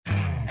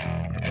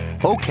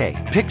Okay,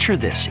 picture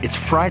this. It's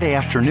Friday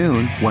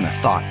afternoon when a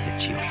thought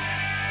hits you.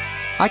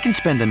 I can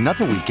spend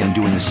another weekend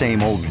doing the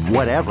same old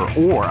whatever,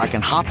 or I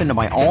can hop into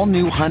my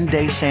all-new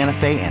Hyundai Santa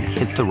Fe and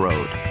hit the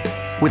road.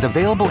 With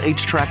available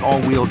H-Track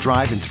all-wheel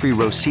drive and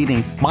 3-row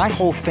seating, my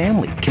whole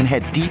family can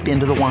head deep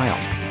into the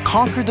wild.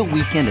 Conquer the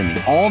weekend in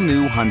the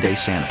all-new Hyundai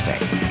Santa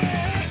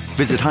Fe.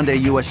 Visit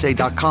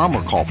HyundaiUSA.com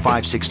or call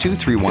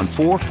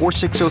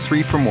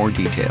 562-314-4603 for more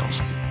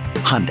details.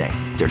 Hyundai,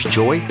 there's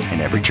joy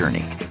in every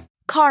journey.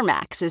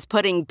 CarMax is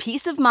putting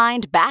peace of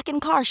mind back in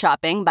car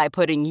shopping by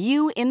putting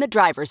you in the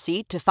driver's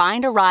seat to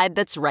find a ride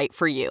that's right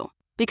for you.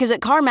 Because at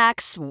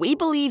CarMax, we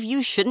believe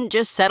you shouldn't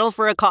just settle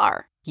for a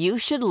car. You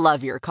should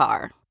love your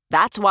car.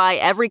 That's why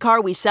every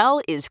car we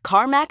sell is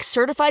CarMax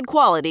certified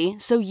quality,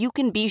 so you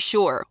can be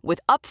sure with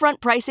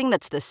upfront pricing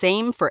that's the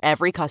same for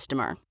every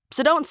customer.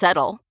 So don't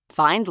settle.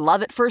 Find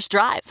love at first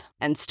drive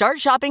and start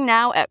shopping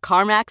now at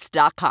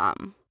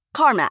CarMax.com.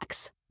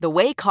 CarMax, the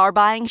way car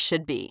buying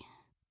should be.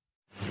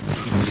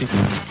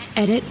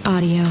 Edit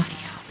audio.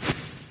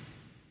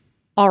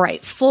 All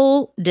right,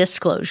 full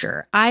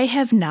disclosure. I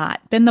have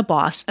not been the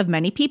boss of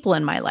many people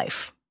in my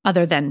life,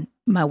 other than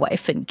my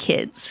wife and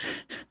kids.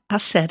 I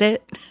said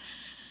it.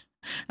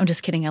 I'm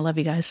just kidding. I love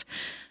you guys.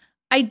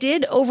 I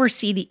did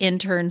oversee the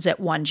interns at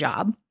one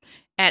job.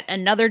 At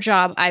another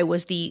job, I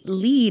was the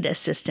lead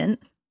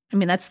assistant. I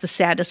mean, that's the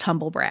saddest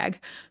humble brag.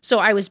 So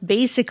I was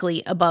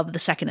basically above the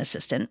second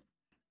assistant.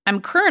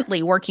 I'm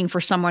currently working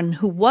for someone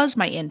who was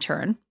my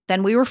intern.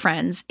 Then we were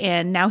friends,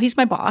 and now he's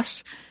my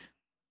boss.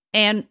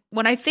 And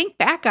when I think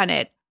back on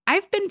it,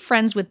 I've been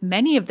friends with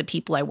many of the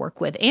people I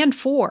work with and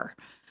for.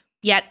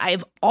 Yet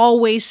I've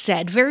always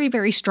said very,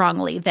 very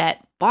strongly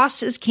that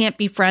bosses can't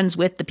be friends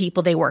with the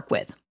people they work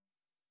with.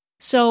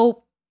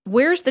 So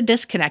where's the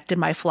disconnect in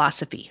my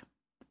philosophy?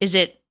 Is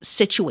it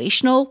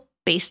situational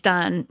based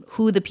on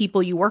who the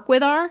people you work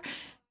with are?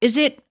 Is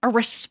it a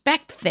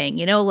respect thing?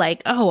 You know,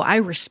 like, oh, I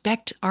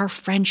respect our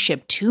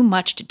friendship too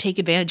much to take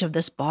advantage of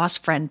this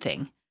boss-friend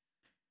thing.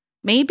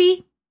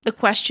 Maybe the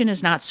question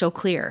is not so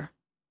clear.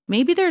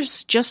 Maybe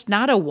there's just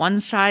not a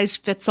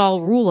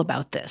one-size-fits-all rule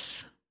about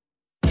this.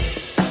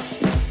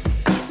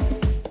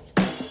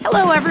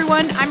 Hello,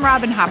 everyone. I'm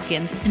Robin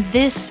Hopkins, and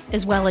this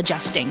is Well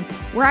Adjusting,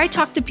 where I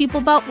talk to people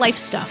about life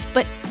stuff,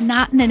 but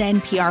not in an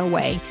NPR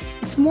way.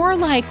 It's more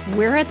like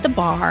we're at the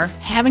bar,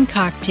 having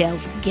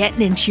cocktails,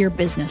 getting into your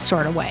business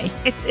sort of way.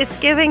 It's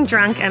giving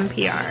drunk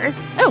NPR.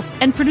 Oh,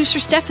 and producer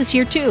Steph is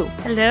here too.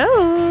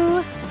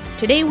 Hello.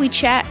 Today we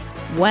chat,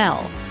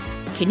 well,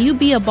 can you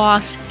be a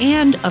boss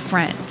and a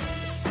friend?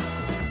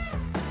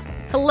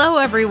 Hello,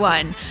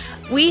 everyone.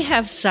 We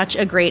have such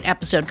a great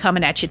episode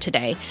coming at you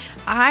today.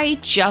 I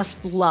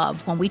just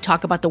love when we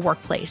talk about the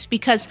workplace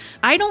because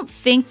I don't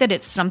think that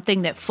it's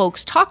something that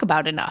folks talk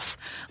about enough.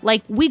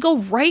 Like, we go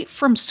right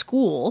from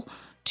school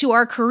to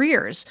our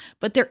careers,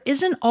 but there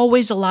isn't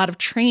always a lot of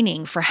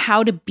training for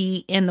how to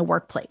be in the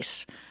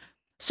workplace.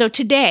 So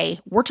today,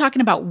 we're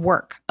talking about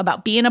work,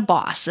 about being a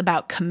boss,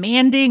 about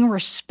commanding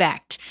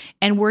respect,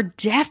 and we're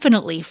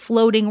definitely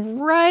floating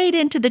right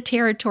into the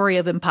territory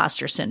of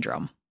imposter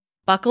syndrome.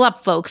 Buckle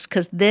up, folks,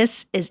 because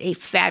this is a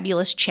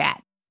fabulous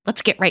chat.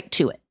 Let's get right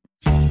to it.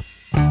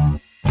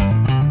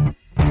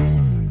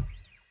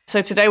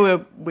 So today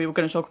we were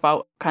going to talk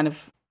about kind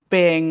of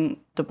being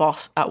the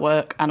boss at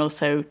work and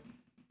also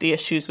the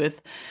issues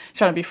with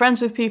trying to be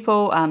friends with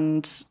people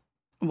and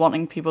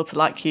wanting people to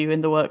like you in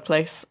the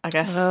workplace, I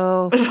guess.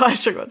 Oh, that's what I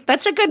struggle with.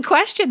 That's a good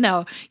question,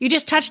 though. You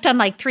just touched on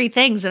like three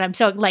things, and I'm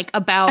so like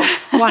about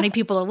wanting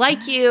people to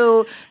like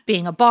you,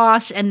 being a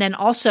boss, and then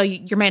also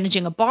you're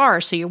managing a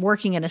bar, so you're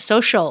working in a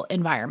social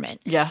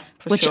environment. Yeah,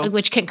 for sure.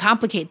 Which can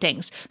complicate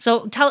things.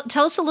 So tell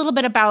us a little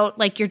bit about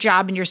like your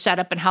job and your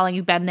setup and how long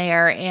you've been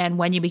there and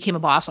when you became a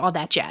boss, all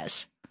that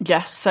jazz.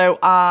 Yes, so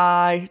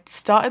I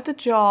started the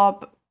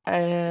job.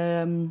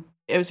 It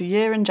was a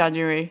year in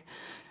January.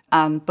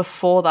 And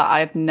before that, I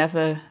had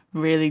never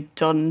really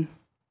done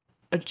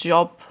a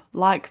job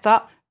like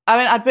that. I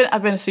mean, I'd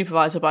been a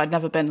supervisor, but I'd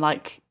never been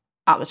like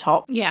at the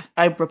top. Yeah,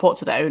 I report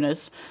to the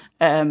owners,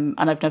 and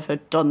I've never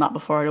done that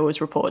before. I'd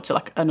always reported to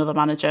like another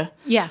manager.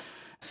 Yeah.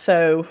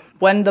 So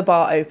when the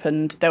bar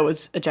opened, there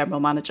was a general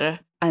manager,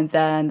 and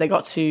then they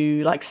got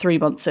to like 3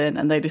 months in,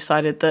 and they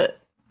decided that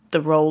the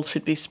role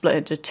should be split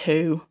into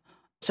two.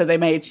 So they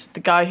made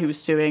the guy who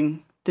was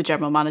doing the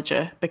general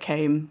manager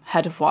became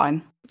head of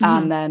wine.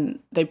 And then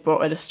they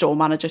brought in a store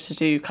manager to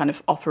do kind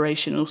of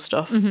operational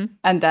stuff. Mm-hmm.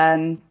 And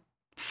then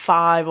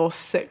 5 or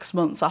 6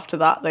 months after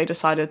that, they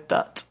decided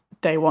that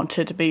they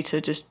wanted me to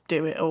just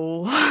do it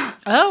all.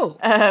 Oh.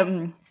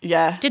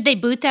 Yeah. Did they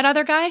boot that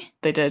other guy?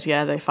 They did,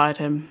 yeah. They fired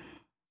him.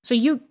 So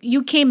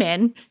you came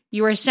in,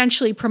 you were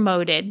essentially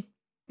promoted.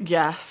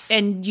 Yes.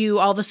 And you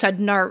all of a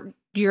sudden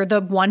you're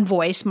the one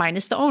voice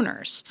minus the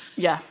owners.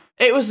 Yeah.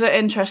 It was an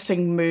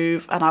interesting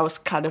move, and I was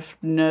kind of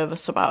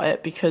nervous about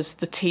it because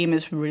the team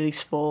is really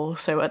small.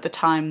 So at the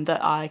time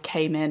that I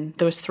came in,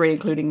 there was 3,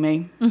 including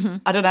me. Mm-hmm.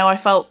 I don't know, I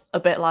felt a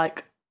bit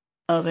like,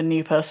 oh, the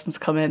new person's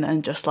come in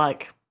and just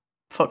like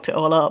fucked it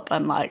all up.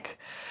 And like,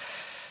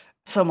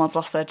 someone's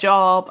lost their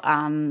job,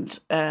 and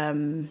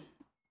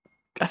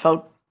I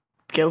felt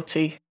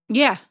guilty.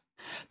 Yeah.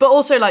 But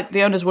also, like,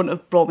 the owners wouldn't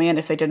have brought me in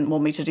if they didn't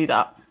want me to do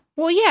that.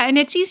 Well, yeah, and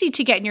it's easy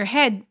to get in your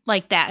head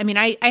like that. I mean,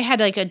 I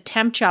had like a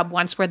temp job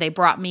once where they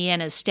brought me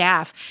in as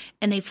staff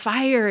and they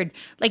fired,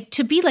 like,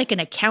 to be like an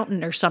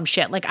accountant or some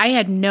shit. Like, I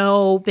had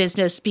no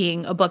business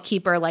being a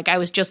bookkeeper. Like, I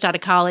was just out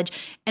of college,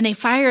 and they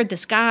fired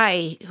this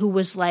guy who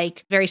was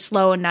like very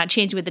slow and not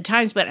changing with the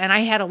times. And I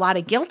had a lot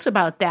of guilt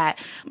about that.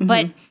 Mm-hmm.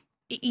 But,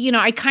 you know,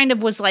 I kind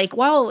of was like,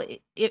 well,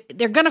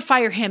 they're going to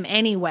fire him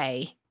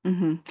anyway.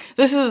 Mm-hmm.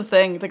 This is the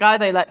thing. The guy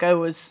they let go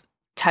was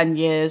 10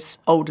 years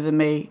older than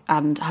me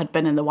and had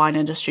been in the wine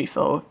industry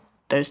for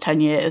those 10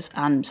 years.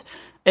 And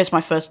it's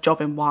my first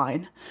job in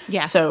wine.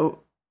 Yeah. So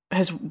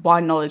his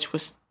wine knowledge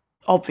was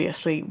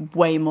obviously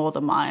way more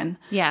than mine.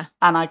 Yeah.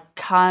 And I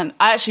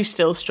actually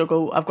still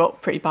struggle. I've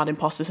got pretty bad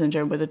imposter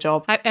syndrome with a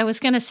job. I was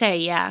going to say,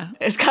 yeah.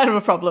 It's kind of a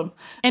problem.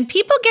 And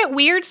people get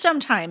weird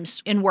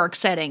sometimes in work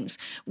settings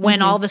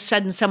when all of a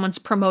sudden someone's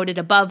promoted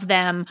above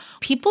them.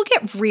 People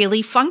get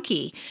really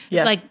funky.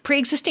 Yeah. Like,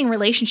 pre-existing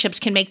relationships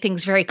can make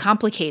things very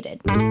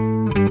complicated.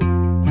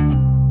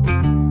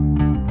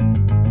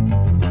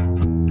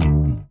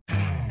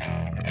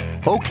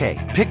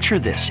 Okay, picture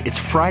this. It's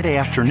Friday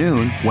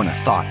afternoon when a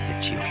thought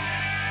hits you.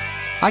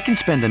 I can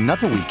spend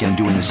another weekend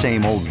doing the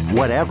same old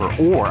whatever,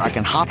 or I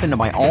can hop into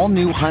my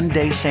all-new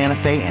Hyundai Santa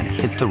Fe and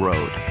hit the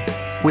road.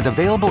 With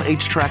available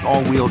H-Track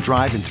all-wheel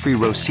drive and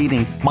 3-row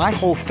seating, my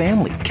whole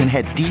family can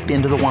head deep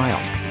into the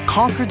wild.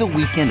 Conquer the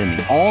weekend in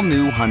the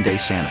all-new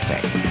Hyundai Santa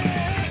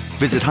Fe.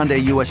 Visit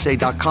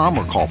HyundaiUSA.com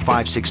or call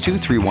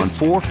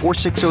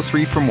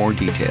 562-314-4603 for more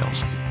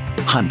details.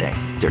 Hyundai,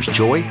 there's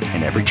joy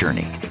in every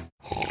journey.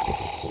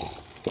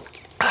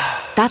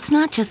 That's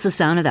not just the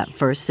sound of that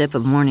first sip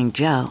of Morning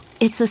Joe.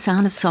 It's the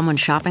sound of someone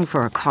shopping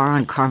for a car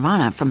on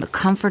Carvana from the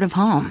comfort of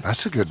home.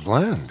 That's a good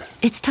blend.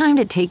 It's time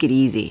to take it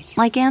easy,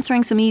 like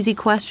answering some easy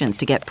questions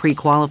to get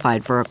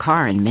pre-qualified for a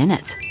car in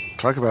minutes.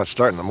 Talk about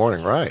starting the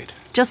morning right.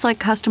 Just like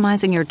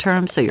customizing your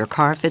terms so your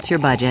car fits your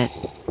budget.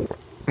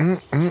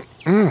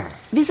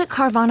 Visit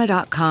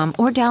Carvana.com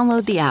or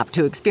download the app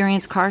to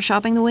experience car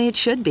shopping the way it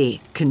should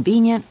be.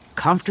 Convenient,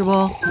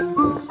 comfortable.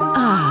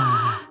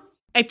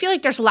 I feel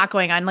like there's a lot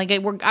going on. Like,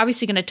 we're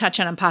obviously going to touch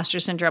on imposter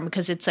syndrome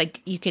because it's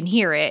like you can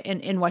hear it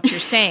in what you're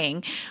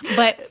saying.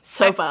 But it's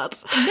so bad.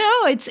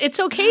 No, it's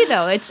okay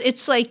though.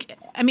 It's like,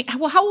 I mean,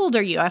 well, how old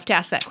are you? I have to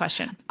ask that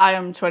question. I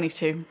am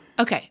 22.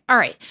 Okay, all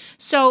right.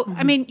 So,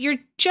 I mean, you're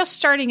just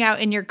starting out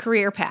in your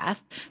career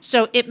path,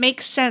 so it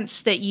makes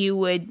sense that you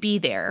would be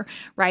there,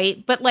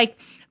 right? But like,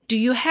 do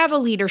you have a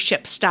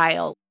leadership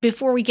style?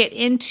 Before we get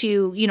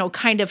into, you know,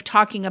 kind of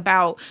talking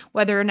about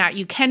whether or not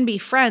you can be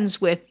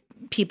friends with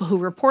people who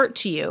report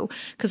to you,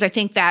 because I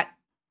think that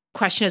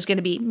question is going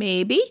to be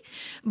maybe,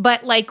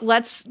 but like,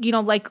 let's, you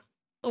know, like,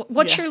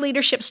 what's your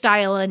leadership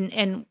style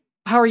and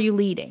how are you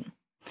leading?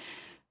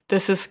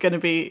 This is going to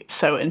be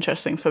so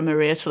interesting for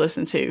Maria to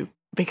listen to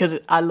because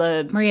I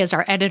learned... Maria's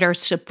our editor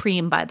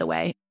supreme, by the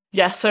way.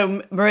 Yeah,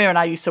 so Maria and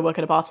I used to work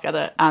at a bar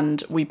together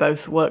and we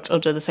both worked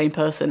under the same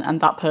person,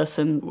 and that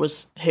person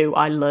was who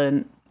I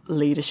learned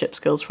leadership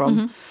skills from.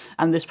 Mm-hmm.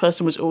 And this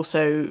person was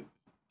also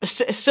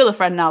still a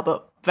friend now,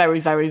 but very,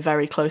 very,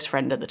 very close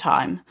friend at the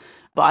time.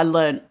 But I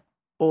learned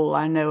all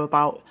I know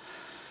about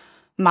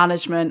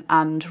management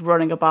and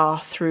running a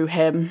bar through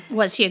him.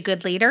 Was he a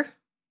good leader?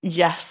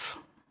 Yes.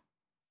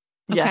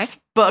 Okay. Yes,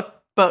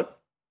 but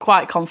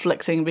quite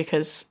conflicting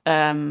because,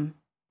 and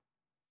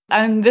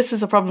this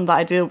is a problem that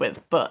I deal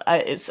with, but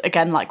it's,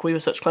 again, like, we were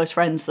such close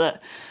friends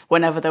that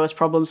whenever there was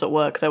problems at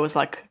work, there was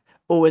like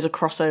always a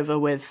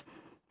crossover with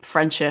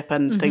friendship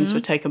and things were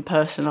taken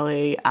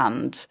personally,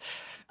 and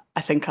I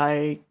think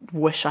I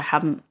wish I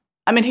hadn't.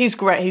 I mean, he's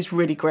great. He's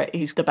really great.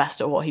 He's the best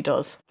at what he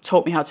does.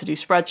 Taught me how to do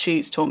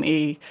spreadsheets, taught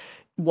me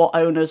what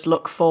owners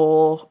look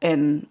for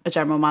in a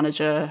general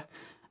manager,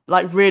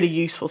 like really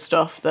useful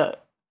stuff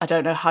that I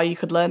don't know how you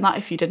could learn that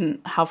if you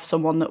didn't have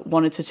someone that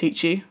wanted to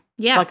teach you.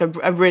 Yeah. Like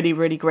a really,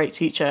 really great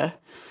teacher.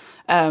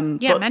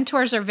 But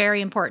mentors are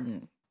very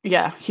important.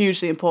 Yeah,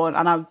 hugely important.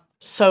 And I'm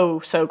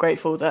so, so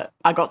grateful that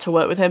I got to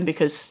work with him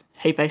because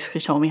he basically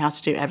told me how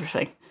to do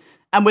everything.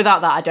 And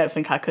without that, I don't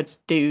think I could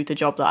do the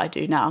job that I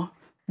do now.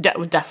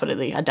 I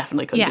definitely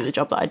couldn't do the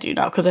job that I do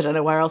now because I don't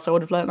know where else I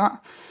would have learned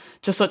that.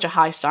 Just such a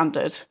high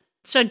standard.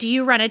 So do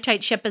you run a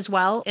tight ship as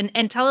well?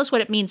 And tell us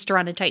what it means to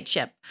run a tight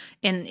ship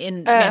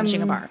in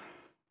managing a bar.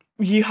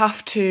 You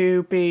have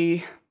to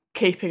be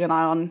keeping an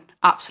eye on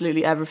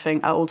absolutely everything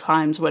at all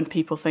times when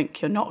people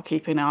think you're not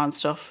keeping an eye on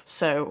stuff.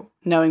 So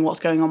knowing what's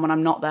going on when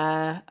I'm not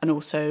there, and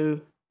also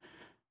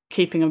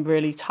keeping them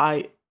really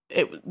tight.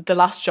 The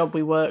last job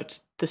we worked,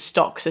 the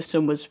stock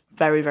system was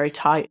very, very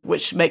tight,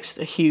 which makes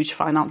a huge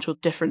financial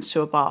difference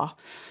to a bar.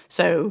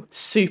 So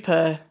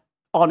super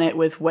on it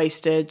with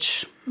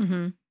wastage.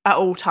 Mm-hmm. At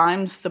all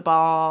times, the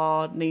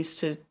bar needs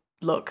to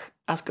look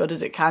as good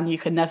as it can. You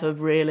can never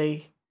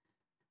really...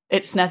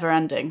 It's never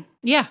ending.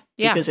 Yeah.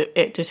 Because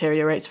it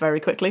deteriorates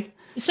very quickly.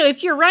 So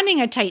if you're running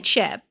a tight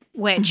ship,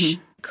 which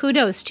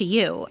kudos to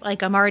you.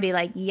 Like, I'm already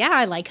like, yeah,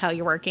 I like how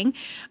you're working.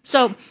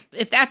 So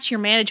if that's your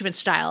management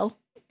style,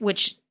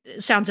 which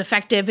sounds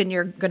effective and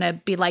you're going to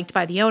be liked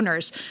by the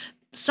owners,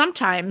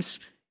 sometimes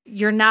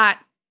you're not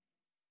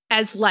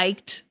as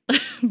liked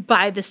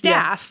by the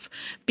staff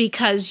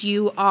because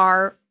you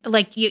are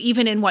like, you,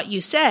 even in what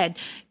you said,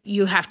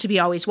 you have to be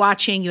always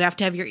watching. You have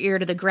to have your ear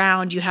to the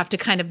ground. You have to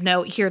kind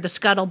of hear the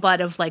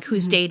scuttlebutt of like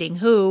who's dating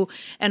who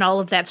and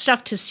all of that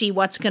stuff to see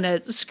what's going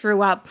to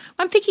screw up.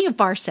 I'm thinking of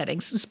bar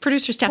settings.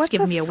 Producer staff's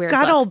giving me a weird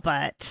look.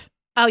 Scuttlebutt?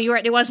 Oh, you're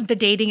right. It wasn't the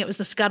dating. It was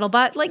the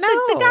scuttlebutt. Like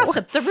the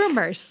gossip, the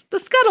rumors, the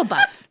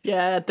scuttlebutt.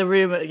 Yeah, the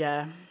rumor.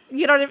 Yeah.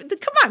 You know what I mean?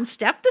 Come on,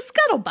 Steph, the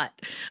scuttlebutt.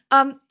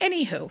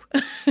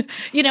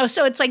 Anywho,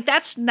 so it's like,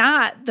 that's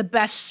not the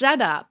best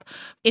setup.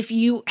 If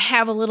you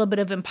have a little bit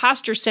of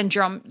imposter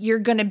syndrome, you're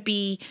going to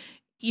be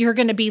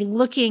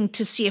looking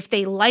to see if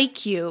they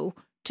like you,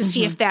 to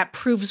see if that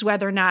proves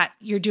whether or not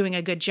you're doing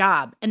a good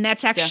job. And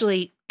that's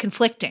actually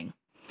conflicting.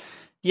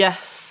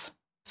 Yes.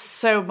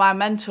 So my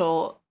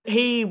mentor,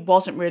 he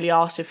wasn't really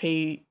asked if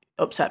he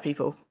upset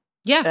people.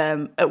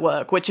 Yeah. At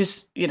work, which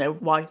is,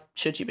 why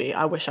should you be?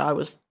 I wish I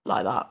was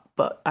like that,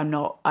 but I'm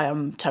not. I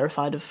am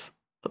terrified of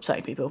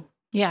upsetting people.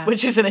 Yeah.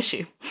 Which is an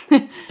issue.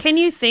 Can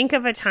you think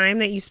of a time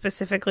that you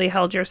specifically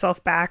held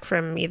yourself back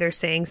from either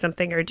saying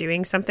something or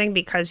doing something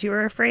because you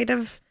were afraid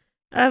of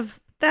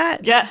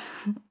that? Yeah,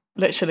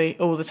 literally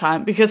all the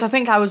time. Because I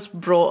think I was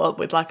brought up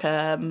with like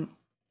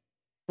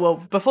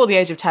before the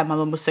age of 10, my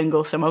mum was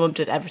single, so my mum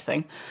did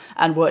everything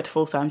and worked a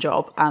full-time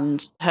job.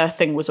 And her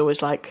thing was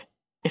always like,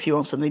 if you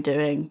want something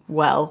doing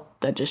well,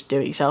 then just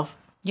do it yourself.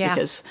 Yeah.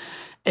 Because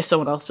if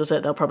someone else does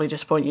it, they'll probably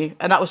disappoint you.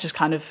 And that was just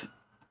kind of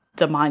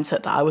the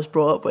mindset that I was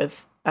brought up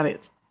with, and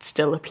it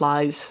still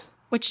applies.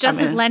 Which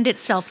doesn't lend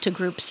itself to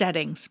group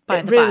settings,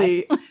 by the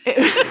way.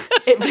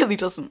 It really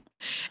doesn't.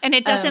 And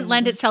it doesn't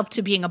lend itself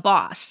to being a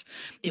boss.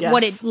 Yes.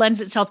 What it lends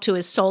itself to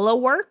is solo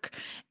work.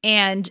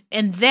 And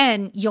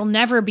then you'll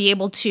never be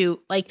able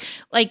to,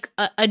 like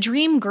a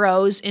dream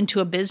grows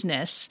into a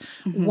business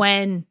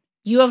when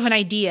you have an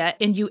idea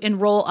and you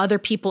enroll other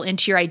people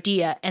into your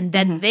idea, and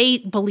then they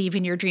believe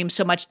in your dream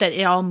so much that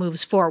it all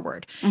moves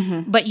forward.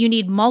 But you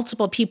need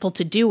multiple people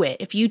to do it.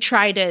 If you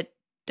try to,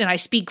 and I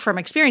speak from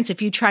experience,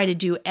 if you try to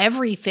do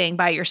everything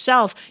by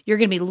yourself, you're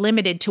going to be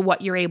limited to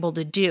what you're able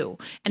to do.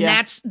 And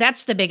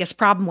that's the biggest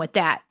problem with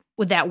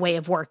that way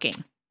of working.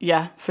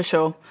 Yeah, for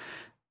sure.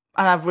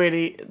 And I've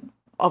really,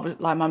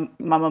 like my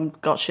mum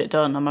got shit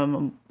done, and my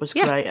mum was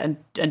great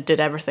and did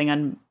everything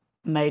and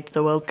made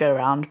the world go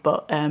round,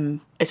 but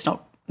it's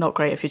not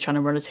great if you're trying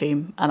to run a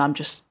team, and I'm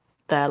just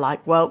there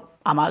like, well,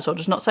 I might as well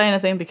just not say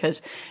anything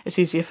because it's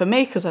easier for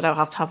me because I don't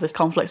have to have this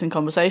conflict in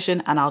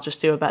conversation, and I'll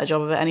just do a better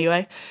job of it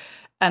anyway.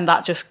 And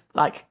that just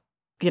like,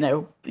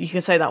 you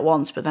can say that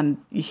once, but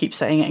then you keep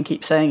saying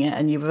it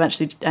and you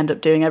eventually end up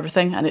doing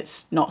everything, and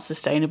it's not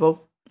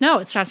sustainable. No,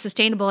 it's not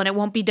sustainable, and it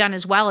won't be done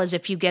as well as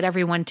if you get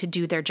everyone to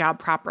do their job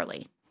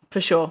properly.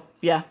 For sure.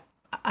 Yeah.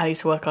 I need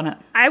to work on it.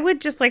 I would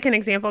just like an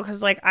example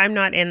because, like, I'm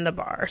not in the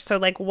bar. So,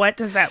 like, what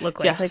does that look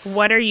like? Yes. Like,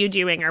 what are you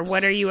doing, or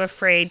what are you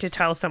afraid to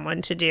tell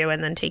someone to do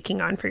and then taking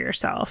on for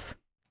yourself?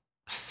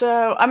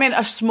 So, I mean,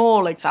 a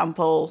small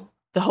example,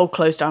 the whole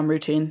close down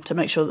routine to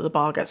make sure that the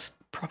bar gets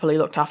properly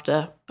looked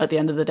after at the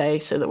end of the day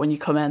so that when you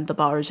come in, the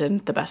bar is in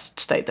the best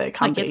state that it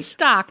can be. Like, it's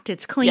stocked,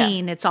 it's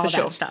clean, it's all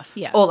that stuff.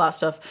 Yeah. All that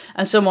stuff.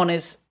 And someone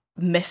is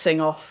missing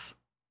off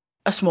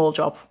a small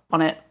job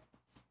on it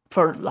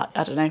for, like,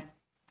 I don't know,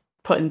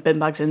 putting bin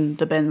bags in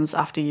the bins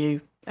after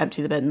you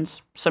empty the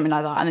bins, something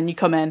like that. And then you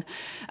come in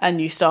and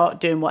you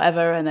start doing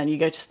whatever, and then you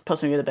go to put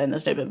something in the bin,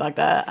 there's no bin bag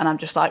there. And I'm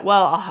just like,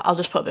 well, I'll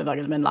just put a bin bag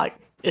in the bin. Like,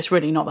 it's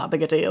really not that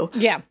big a deal.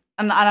 Yeah.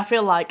 And I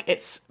feel like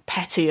it's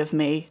petty of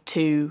me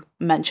to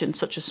mention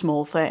such a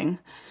small thing,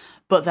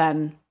 but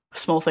then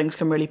small things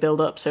can really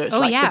build up. So it's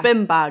the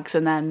bin bags,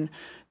 and then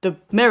the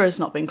mirror's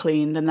not been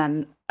cleaned, and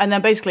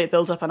then basically it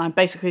builds up, and I'm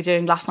basically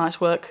doing last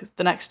night's work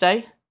the next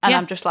day. And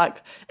I'm just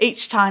like,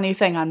 each tiny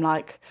thing I'm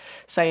like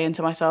saying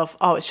to myself,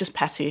 oh, it's just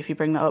petty if you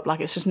bring that up. Like,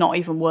 it's just not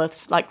even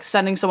worth, like,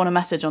 sending someone a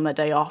message on their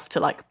day off to,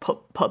 like,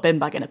 put a bin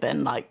bag in a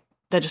bin. Like,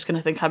 they're just going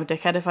to think I'm a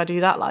dickhead if I do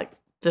that. Like,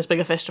 there's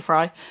bigger fish to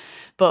fry.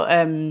 But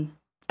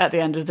at the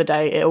end of the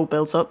day, it all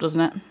builds up,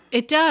 doesn't it?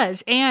 It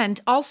does. And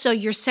also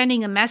you're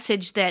sending a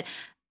message that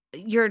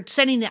you're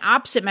sending the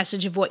opposite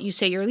message of what you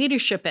say your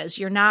leadership is.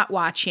 You're not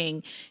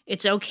watching.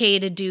 It's okay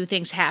to do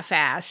things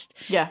half-assed.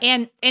 Yeah.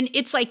 And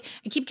it's like,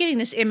 I keep getting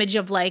this image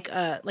of like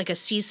a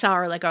seesaw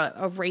or like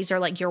a razor,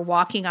 like you're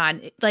walking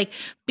on. Like,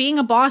 being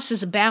a boss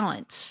is a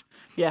balance.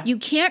 Yeah. You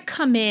can't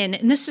come in,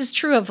 and this is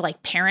true of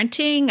like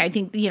parenting. I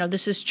think,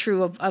 this is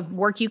true of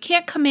work. You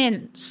can't come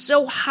in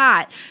so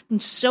hot and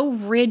so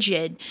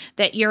rigid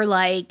that you're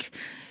like,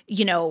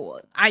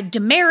 I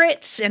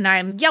demerits and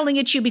I'm yelling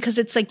at you, because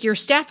it's like your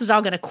staff is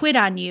all going to quit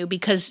on you,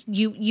 because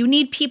you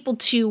need people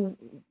to,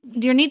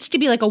 there needs to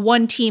be like a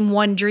one team,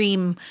 one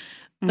dream.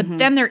 But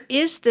then there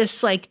is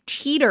this like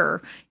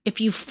teeter.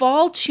 If you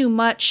fall too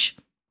much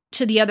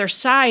to the other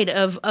side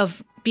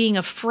of being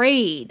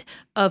afraid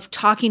of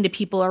talking to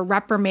people or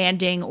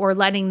reprimanding or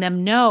letting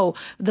them know,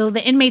 though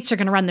the inmates are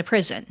going to run the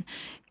prison.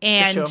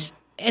 And sure.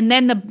 and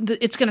then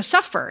it's going to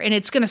suffer, and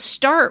it's going to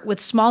start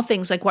with small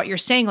things like what you're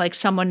saying, like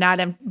someone not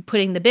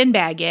putting the bin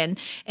bag in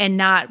and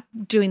not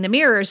doing the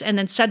mirrors. And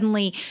then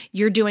suddenly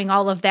you're doing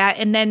all of that.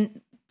 And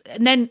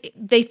then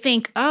they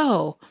think,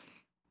 oh,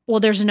 well,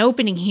 there's an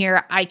opening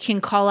here. I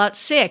can call out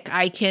sick.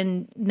 I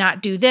can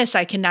not do this.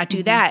 I can not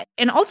do that.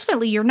 And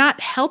ultimately you're not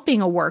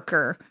helping a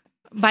worker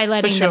by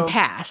letting them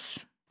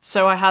pass.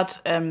 So I had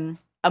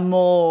a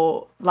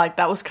more, like,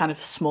 that was kind of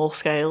small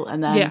scale.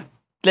 And then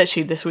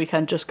literally this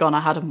weekend just gone, I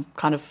had a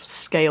kind of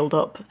scaled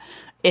up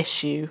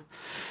issue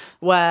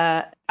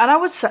where, and I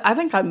would say, I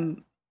think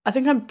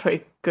I'm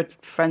pretty good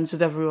friends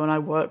with everyone I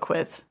work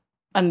with,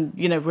 and,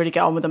 you know, really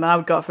get on with them. And I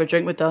would go out for a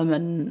drink with them,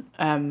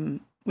 and,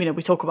 you know,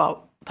 we talk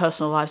about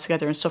personal lives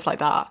together and stuff like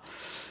that.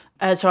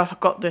 And so I've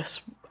got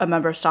a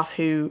member of staff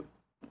who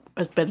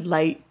has been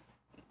late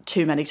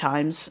too many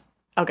times.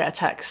 I'll get a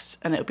text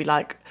and it'll be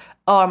like,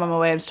 oh, I'm on my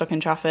way, I'm stuck in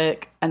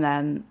traffic. And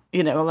then,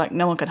 you know, like,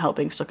 no one can help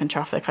being stuck in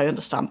traffic. I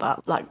understand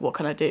that. Like, what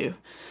can I do?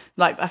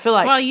 Like, I feel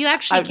like... Well, you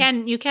actually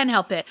can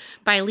help it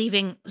by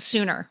leaving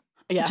sooner.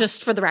 Yeah.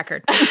 Just for the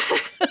record.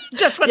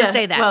 Just want to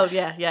say that. Well,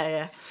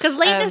 yeah. Because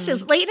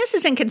lateness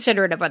is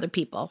inconsiderate of other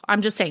people.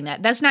 I'm just saying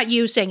that. That's not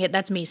you saying it.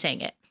 That's me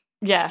saying it.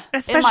 Yeah.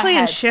 Especially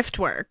in shift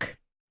work.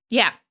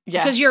 Yeah.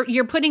 Because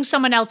you're putting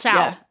someone else out.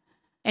 Yeah.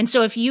 And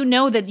so if you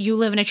know that you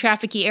live in a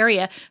trafficky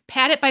area,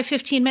 pad it by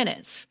 15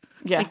 minutes.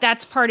 Yeah. Like,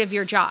 that's part of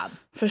your job.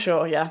 For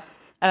sure, yeah.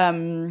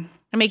 I'm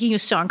making you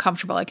so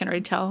uncomfortable, I can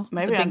already tell.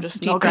 Maybe I'm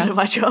just not good at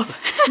my job.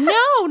 No.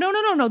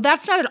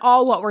 That's not at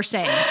all what we're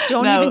saying.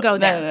 Don't even go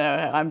there.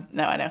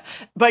 No, I know.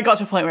 But it got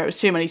to a point where it was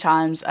too many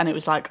times, and it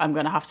was like, I'm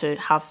going to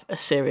have a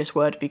serious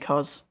word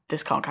because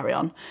this can't carry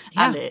on.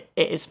 Yeah. And it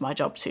is my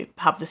job to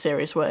have the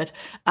serious word.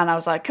 And I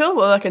was like, cool,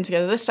 we're working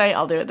together this day,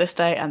 I'll do it this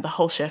day. And the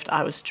whole shift,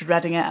 I was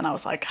dreading it. And I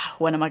was like,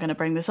 when am I going to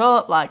bring this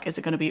up? Like, is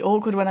it going to be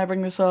awkward when I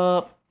bring this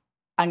up?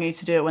 I need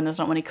to do it when there's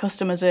not many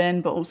customers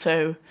in, but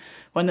also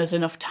when there's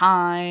enough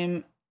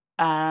time,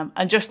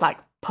 and just like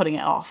putting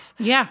it off.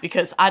 Yeah.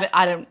 Because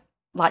I don't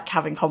like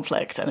having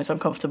conflict, and it's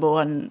uncomfortable,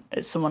 and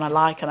it's someone I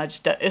like, and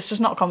it's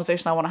just not a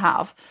conversation I want to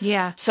have.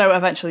 Yeah. So I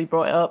eventually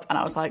brought it up, and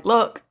I was like,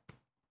 look,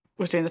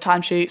 was doing the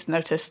timesheets,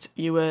 noticed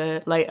you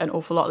were late an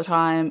awful lot of the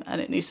time,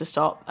 and it needs to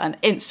stop. And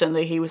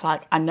instantly he was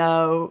like, I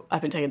know,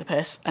 I've been taking the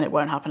piss, and it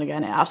won't happen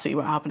again. It absolutely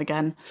won't happen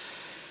again.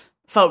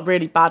 Felt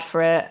really bad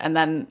for it, and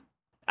then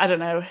I don't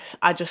know,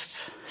 I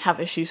just have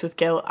issues with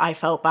guilt. I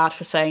felt bad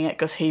for saying it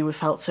because he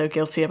felt so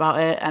guilty about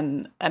it,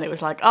 and it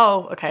was like,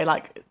 oh, okay,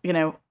 like, you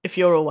know, if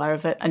you're aware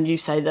of it and you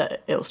say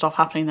that it'll stop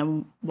happening,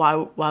 then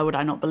why would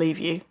I not believe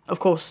you?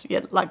 Of course, yeah,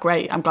 like,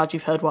 great, I'm glad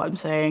you've heard what I'm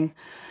saying.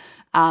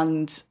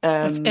 And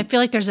I feel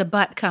like there's a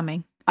but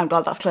coming. I'm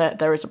glad that's clear.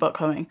 There is a but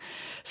coming.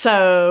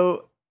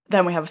 So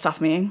then we have a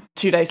staff meeting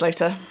 2 days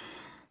later,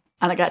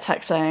 and I get a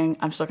text saying,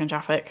 I'm stuck in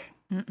traffic.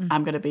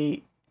 I'm going to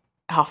be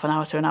half an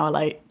hour to an hour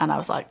late. And I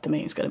was like, the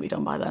meeting's going to be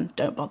done by then.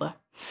 Don't bother.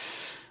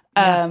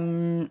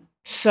 Yeah.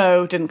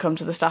 So didn't come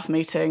to the staff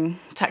meeting,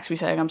 text me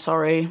saying I'm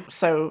sorry.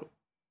 So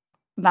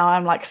now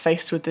I'm like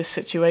faced with this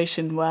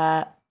situation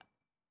where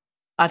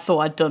I thought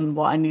I'd done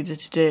what I needed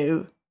to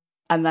do,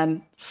 and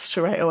then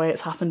straight away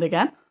it's happened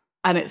again.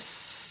 And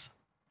it's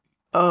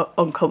an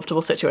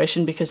uncomfortable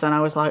situation, because then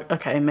I was like,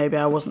 okay, maybe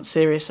I wasn't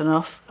serious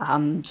enough,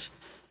 and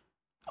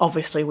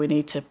obviously we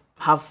need to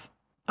have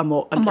a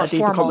deeper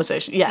formal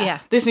conversation. Yeah,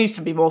 this needs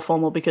to be more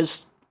formal,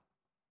 because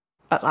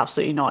that's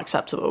absolutely not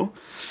acceptable.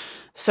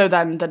 So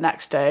then the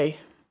next day,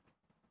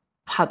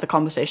 had the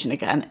conversation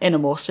again in a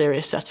more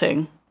serious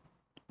setting.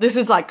 This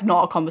is like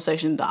not a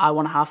conversation that I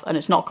want to have, and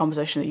it's not a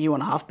conversation that you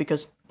want to have,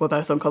 because we're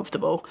both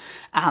uncomfortable,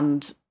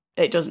 and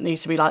it doesn't need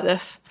to be like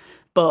this,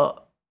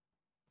 but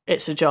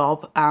it's a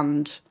job,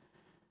 and,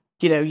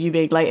 you know, you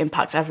being late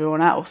impacts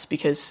everyone else,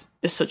 because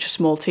it's such a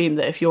small team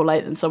that if you're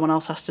late, then someone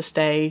else has to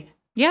stay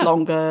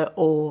longer,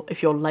 or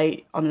if you're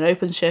late on an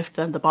open shift,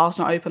 then the bar's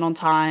not open on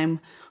time,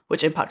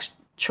 which impacts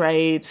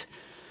trade.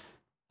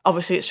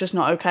 Obviously, it's just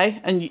not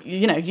okay. And,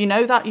 you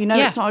know that,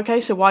 it's not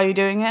okay, so why are you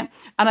doing it?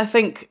 And I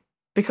think,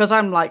 because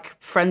I'm, like,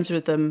 friends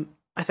with them,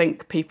 I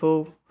think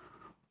people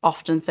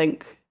often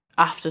think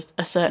after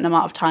a certain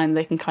amount of time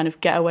they can kind of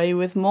get away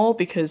with more,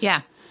 because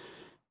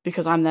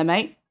I'm their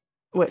mate,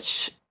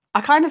 which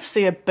I kind of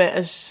see a bit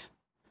as,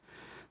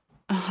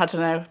 I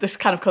don't know, this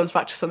kind of comes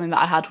back to something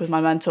that I had with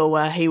my mentor,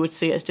 where he would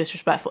see it as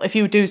disrespectful. If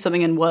you would do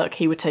something in work,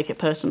 he would take it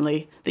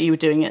personally that you were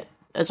doing it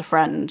as a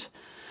friend,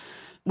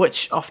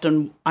 which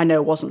often I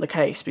know wasn't the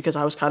case, because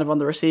I was kind of on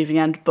the receiving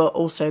end. But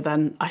also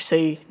then I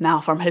see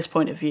now from his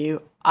point of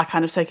view, I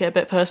kind of take it a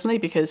bit personally,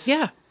 because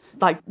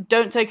like,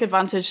 don't take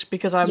advantage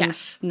because I'm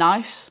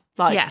nice.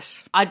 Like,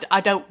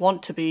 I don't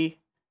want to be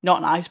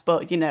not nice,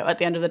 but, you know, at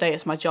the end of the day,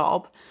 it's my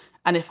job.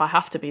 And if I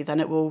have to be, then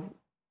it will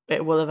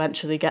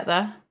eventually get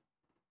there,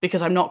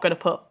 because I'm not going to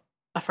put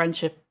a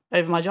friendship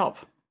over my job.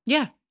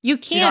 Yeah. You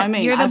can't. Do you know what I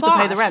mean? You're I the have boss.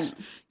 to pay the rent.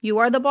 You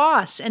are the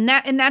boss, and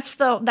that's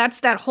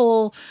that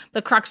whole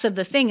the crux of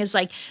the thing is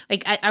like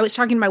I was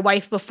talking to my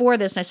wife before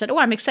this, and I said, "Oh,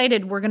 I'm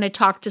excited. We're going to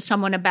talk to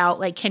someone about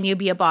like, can you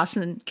be a boss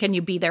and can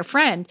you be their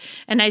friend?"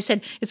 And I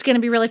said, "It's going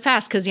to be really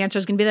fast because the answer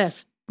is going to be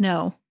this: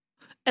 no."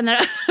 And then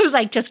I was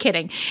like, just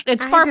kidding.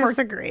 It's far more. I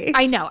disagree.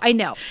 I know.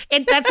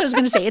 That's what I was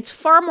going to say. It's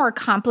far more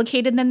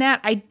complicated than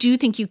that. I do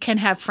think you can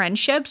have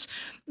friendships,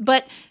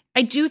 but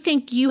I do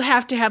think you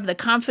have to have the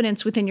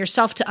confidence within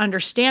yourself to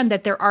understand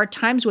that there are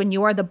times when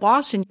you are the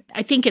boss. And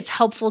I think it's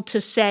helpful to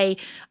say,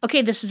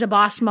 okay, this is a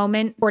boss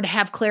moment, or to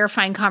have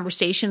clarifying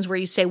conversations where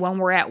you say, when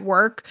we're at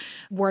work,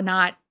 we're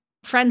not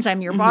friends,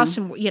 I'm your boss,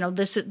 and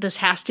this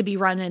has to be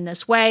run in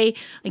this way.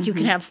 Like you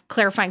can have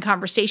clarifying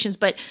conversations,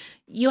 but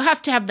you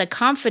have to have the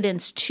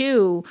confidence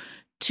to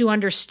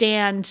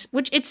understand,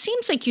 which it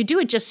seems like you do.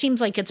 It just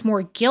seems like it's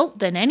more guilt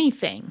than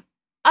anything.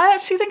 I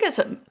actually think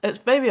it's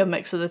maybe a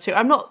mix of the two.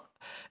 I'm not,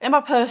 in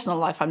my personal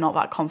life, I'm not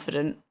that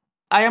confident.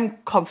 I am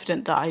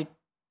confident that I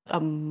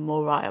am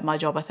all right at my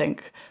job, I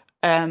think.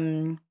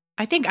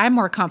 I think I'm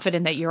more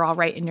confident that you're all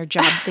right in your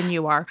job than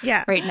you are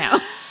right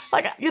now.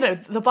 Like,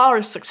 the bar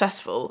is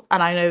successful,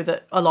 and I know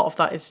that a lot of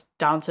that is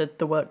down to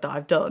the work that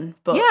I've done.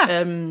 But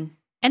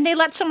and they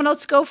let someone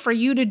else go for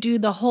you to do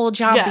the whole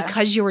job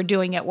because you were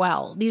doing it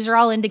well. These are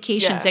all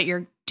indications that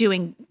you're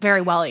doing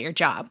very well at your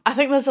job. I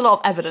think there's a lot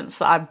of evidence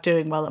that I'm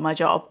doing well at my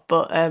job,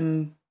 but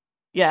I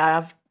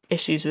have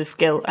issues with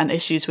guilt and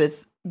issues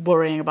with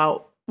worrying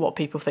about what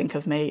people think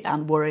of me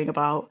and worrying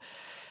about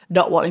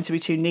not wanting to be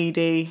too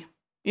needy.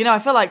 I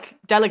feel like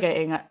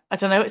delegating, I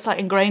don't know, it's like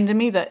ingrained in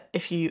me that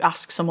if you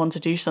ask someone to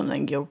do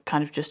something, you're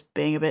kind of just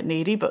being a bit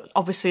needy, but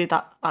obviously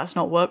that's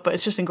not work, but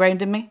it's just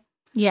ingrained in me.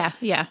 Yeah.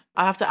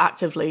 I have to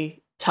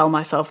actively tell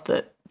myself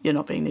that you're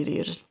not being needy,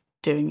 you're just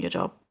doing your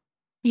job.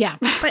 Yeah.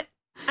 But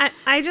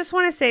I just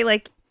want to say,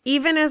 like,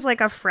 even as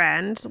like a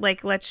friend,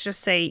 like, let's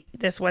just say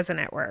this wasn't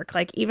at work,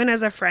 like, even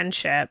as a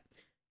friendship,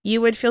 you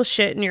would feel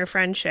shit in your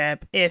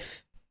friendship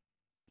if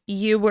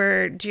you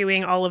were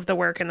doing all of the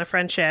work in the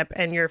friendship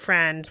and your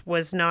friend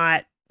was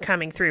not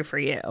coming through for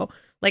you.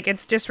 Like,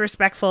 it's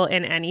disrespectful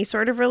in any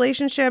sort of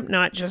relationship,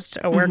 not just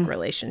a work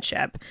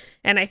relationship.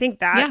 And I think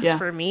that's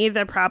for me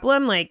the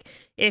problem. Like,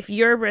 if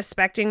you're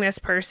respecting this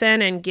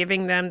person and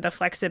giving them the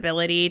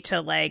flexibility to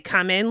like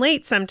come in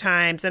late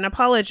sometimes and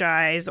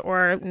apologize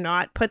or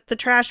not put the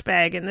trash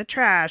bag in the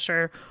trash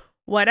or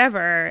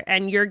whatever,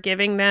 and you're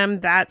giving them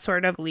that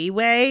sort of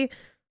leeway,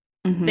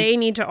 they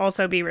need to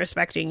also be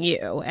respecting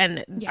you.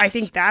 And I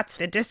think that's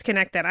the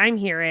disconnect that I'm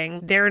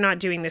hearing. They're not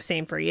doing the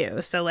same for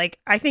you. So like,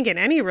 I think in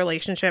any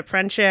relationship,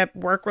 friendship,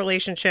 work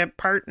relationship,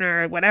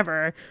 partner,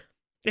 whatever,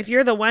 if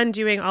you're the one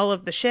doing all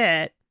of the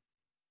shit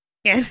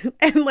and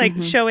like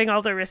showing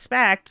all the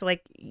respect,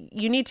 like,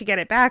 you need to get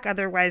it back.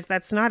 Otherwise,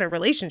 that's not a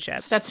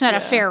relationship. That's not a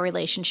fair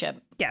relationship.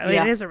 Yeah,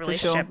 it is a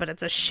relationship, but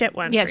it's a shit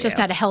one. Yeah, it's just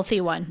not a healthy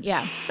one.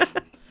 Yeah.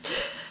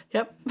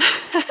 Yep.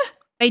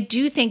 I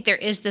do think there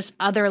is this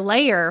other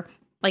layer,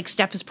 like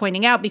Steph is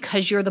pointing out,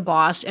 because you're the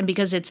boss and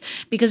because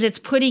it's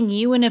putting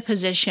you in a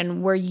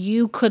position where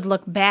you could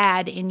look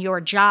bad in your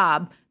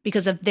job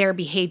because of their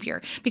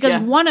behavior. Because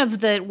one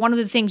of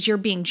the things you're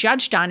being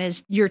judged on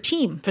is your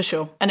team. For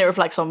sure. And it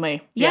reflects on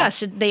me. Yes,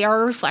 they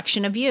are a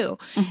reflection of you.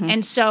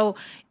 And so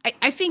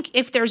I think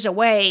if there's a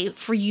way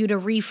for you to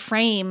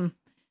reframe,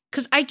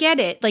 because I get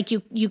it, like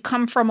you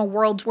come from a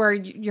world where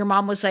your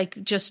mom was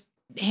like, just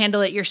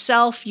handle it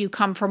yourself. You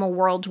come from a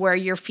world where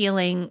you're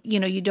feeling,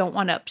 you don't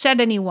want to upset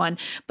anyone.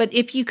 But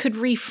if you could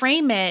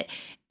reframe it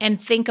and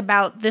think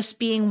about this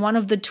being one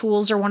of the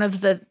tools or one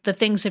of the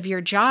things of your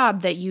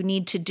job that you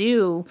need to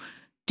do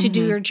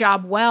your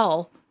job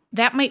well,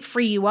 that might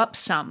free you up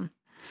some.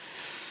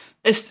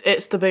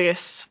 It's the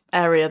biggest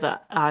area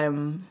that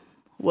I'm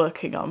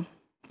working on,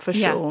 for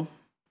sure.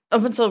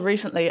 Up until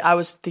recently, I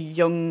was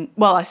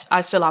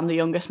I still am the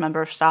youngest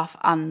member of staff,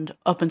 and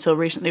up until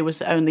recently was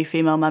the only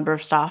female member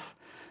of staff.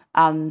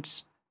 And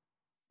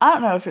I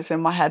don't know if it's in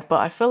my head, but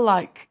I feel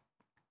like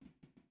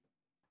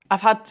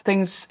I've had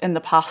things in the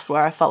past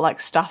where I felt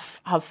like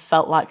staff have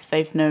felt like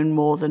they've known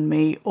more than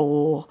me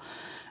or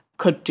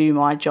could do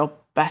my job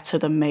better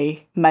than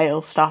me,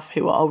 male staff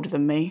who are older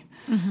than me.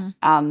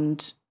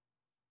 And,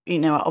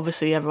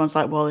 obviously everyone's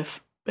like, well,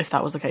 if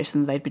that was the case,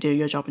 then they'd be doing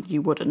your job and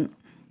you wouldn't.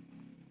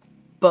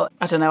 But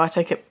I don't know,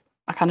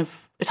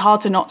 it's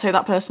hard to not take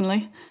that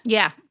personally.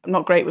 Yeah. I'm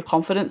not great with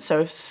confidence,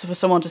 so for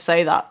someone to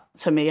say that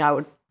to me,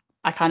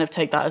 I kind of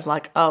take that as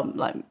like,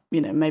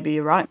 maybe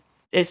you're right.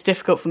 It's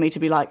difficult for me to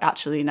be like,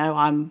 actually, no,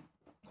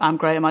 I'm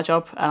great at my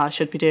job and I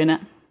should be doing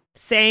it.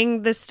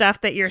 Saying the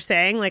stuff that you're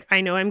saying, like,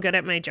 I know I'm good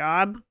at my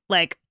job.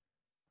 Like,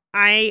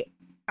 I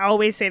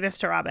always say this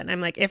to Robin. I'm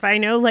like, if I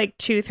know like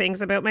two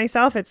things about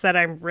myself, it's that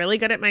I'm really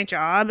good at my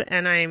job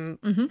and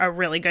I'm a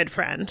really good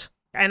friend.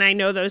 And I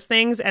know those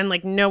things, and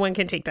like no one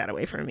can take that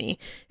away from me.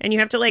 And you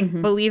have to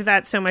like believe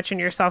that so much in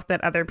yourself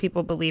that other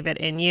people believe it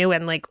in you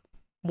and like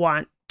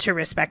want to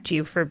respect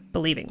you for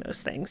believing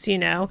those things,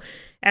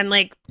 And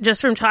like,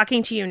 just from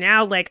talking to you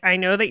now, like, I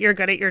know that you're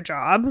good at your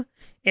job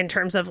in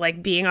terms of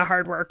like being a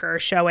hard worker,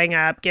 showing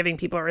up, giving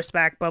people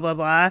respect, blah, blah,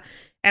 blah.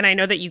 And I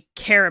know that you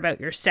care about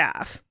your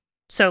staff.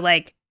 So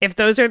like, if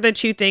those are the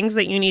two things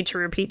that you need to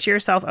repeat to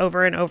yourself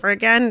over and over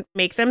again,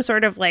 make them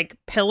sort of like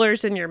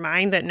pillars in your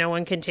mind that no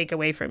one can take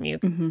away from you.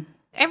 Mm-hmm.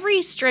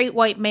 Every straight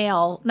white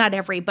male, not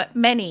every, but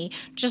many,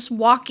 just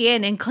walk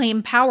in and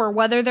claim power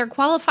whether they're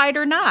qualified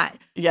or not.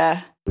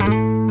 Yeah.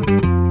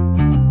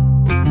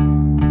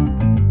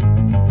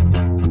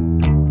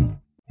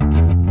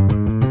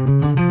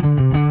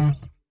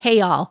 Hey,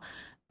 y'all,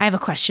 I have a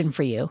question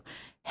for you.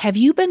 Have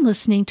you been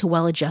listening to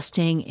Well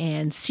Adjusting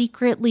and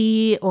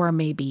secretly, or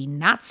maybe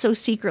not so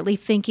secretly,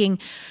 thinking,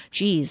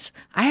 geez,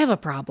 I have a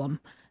problem,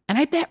 and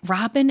I bet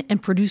Robin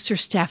and producer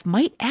Steph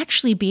might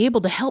actually be able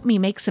to help me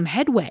make some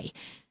headway?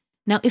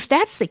 Now, if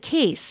that's the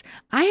case,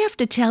 I have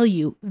to tell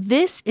you,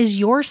 this is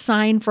your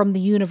sign from the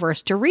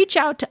universe to reach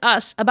out to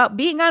us about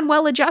being on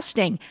Well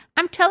Adjusting.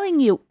 I'm telling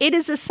you, it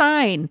is a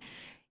sign.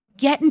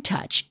 Get in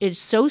touch. It's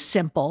so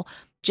simple.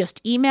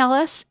 Just email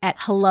us at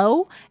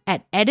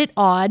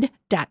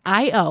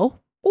hello@editodd.io,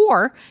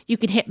 or you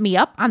can hit me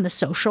up on the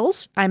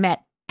socials. I'm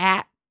at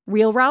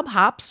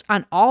RealRobHops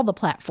on all the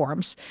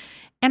platforms.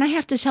 And I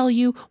have to tell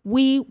you,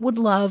 we would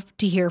love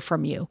to hear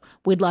from you.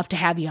 We'd love to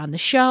have you on the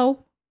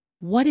show.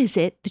 What is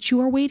it that you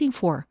are waiting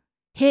for?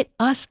 Hit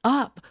us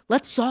up.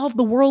 Let's solve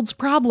the world's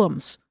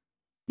problems.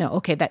 No,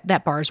 okay,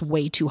 that bar is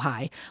way too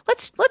high.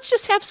 Let's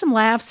just have some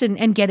laughs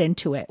and get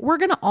into it. We're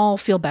going to all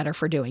feel better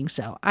for doing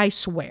so. I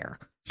swear.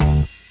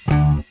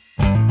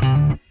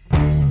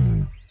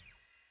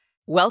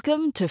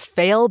 Welcome to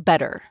Fail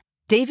Better,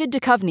 David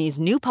Duchovny's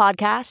new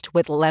podcast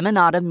with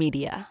Lemonada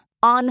Media.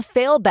 On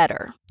Fail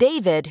Better,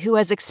 David, who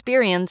has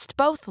experienced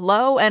both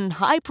low and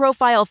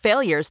high-profile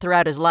failures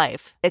throughout his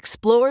life,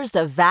 explores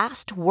the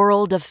vast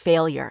world of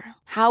failure,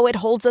 how it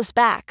holds us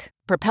back,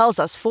 propels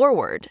us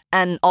forward,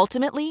 and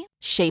ultimately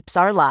shapes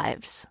our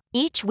lives.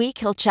 Each week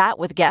he'll chat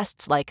with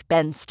guests like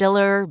Ben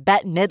Stiller,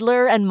 Bette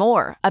Midler, and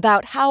more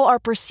about how our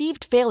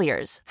perceived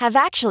failures have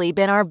actually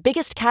been our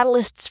biggest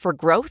catalysts for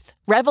growth,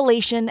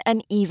 revelation,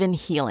 and even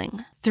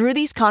healing. Through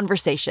these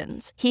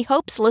conversations, he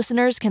hopes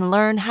listeners can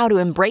learn how to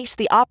embrace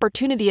the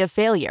opportunity of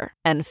failure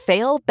and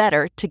fail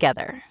better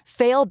together.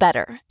 Fail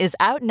Better is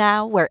out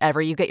now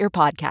wherever you get your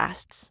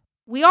podcasts.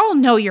 We all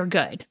know you're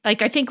good.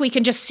 Like, I think we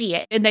can just see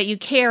it and that you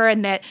care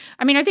and that,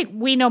 I mean, I think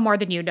we know more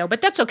than you know,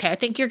 but that's okay. I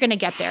think you're going to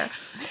get there.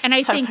 And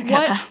I think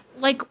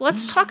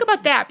let's talk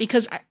about that,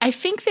 because I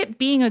think that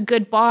being a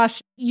good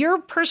boss, your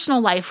personal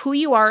life, who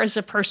you are as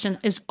a person,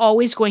 is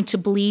always going to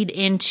bleed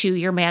into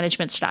your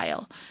management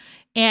style.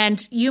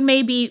 And you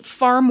may be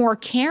far more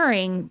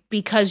caring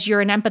because you're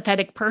an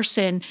empathetic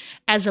person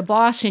as a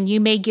boss, and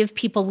you may give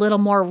people a little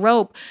more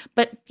rope,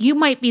 but you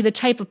might be the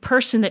type of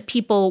person that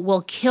people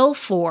will kill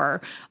for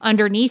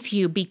underneath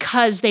you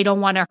because they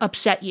don't want to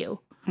upset you.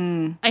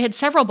 I had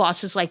several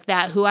bosses like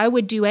that who I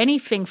would do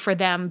anything for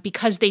them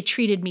because they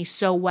treated me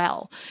so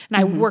well, and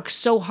I worked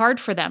so hard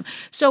for them.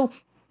 So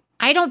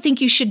I don't think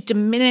you should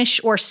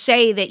diminish or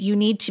say that you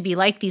need to be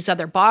like these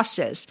other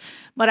bosses,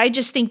 but I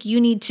just think you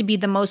need to be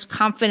the most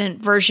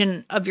confident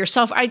version of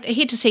yourself. I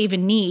hate to say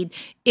even need.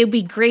 It would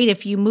be great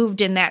if you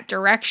moved in that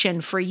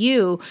direction for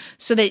you,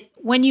 so that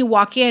when you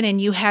walk in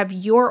and you have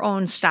your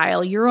own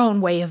style, your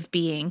own way of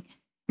being,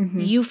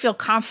 you feel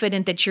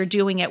confident that you're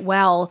doing it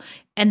well,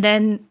 and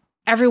then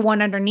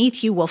everyone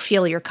underneath you will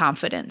feel your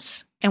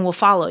confidence and will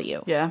follow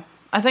you. Yeah.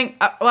 I think,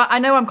 I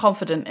know I'm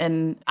confident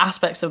in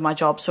aspects of my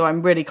job, so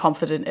I'm really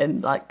confident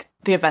in like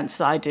the events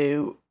that I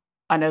do.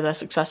 I know they're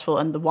successful,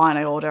 and the wine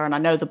I order, and I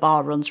know the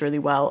bar runs really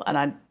well,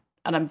 and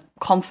I'm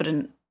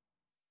confident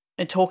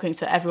in talking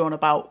to everyone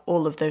about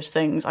all of those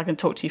things. I can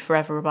talk to you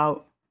forever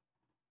about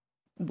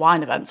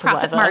wine events or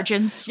Profit whatever.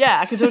 margins. Yeah,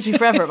 I can talk to you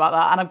forever about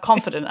that, and I'm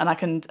confident, and I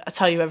can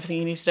tell you everything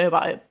you need to know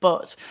about it.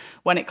 But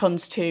when it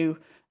comes to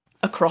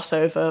a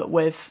crossover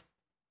with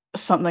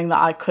something that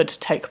I could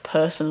take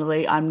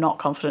personally, I'm not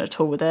confident at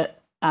all with it,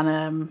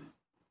 and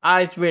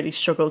I really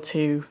struggle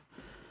to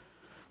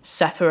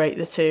separate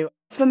the two.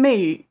 For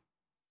me,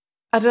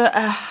 I don't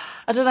know.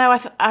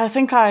 I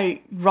think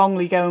I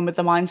wrongly go in with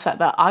the mindset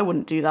that I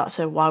wouldn't do that,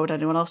 so why would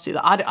anyone else do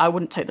that? I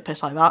wouldn't take the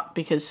piss like that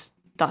because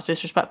that's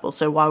disrespectful.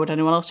 So why would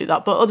anyone else do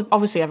that? But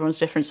obviously everyone's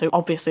different, so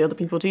obviously other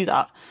people do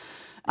that,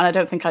 and I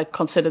don't think I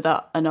consider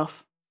that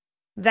enough.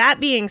 That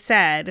being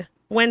said,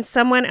 when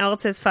someone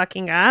else is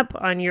fucking up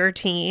on your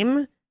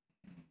team,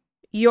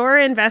 you're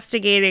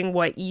investigating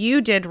what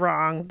you did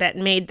wrong that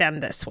made them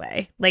this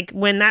way. Like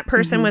when that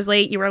person was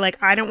late, you were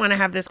like, I don't want to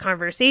have this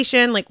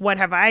conversation. Like, what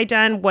have I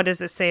done? What does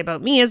this say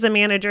about me as a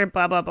manager?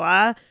 Blah, blah,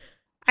 blah.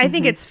 I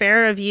think it's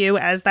fair of you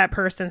as that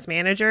person's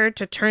manager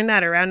to turn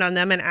that around on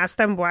them and ask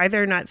them why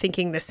they're not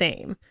thinking the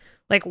same.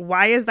 Like,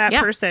 why is that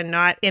person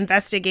not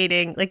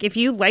investigating? Like, if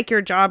you like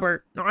your job,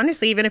 or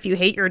honestly, even if you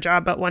hate your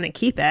job but want to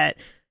keep it,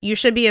 you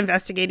should be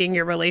investigating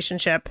your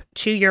relationship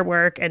to your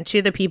work and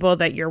to the people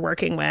that you're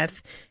working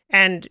with.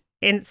 And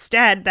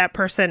instead, that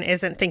person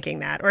isn't thinking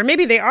that. Or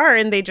maybe they are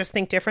and they just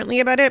think differently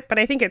about it. But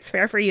I think it's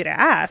fair for you to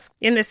ask.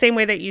 In the same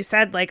way that you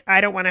said, like,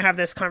 I don't want to have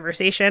this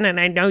conversation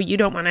and I know you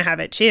don't want to have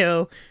it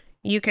too.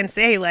 you can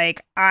say,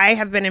 like, I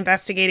have been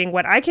investigating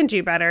what I can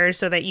do better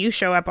so that you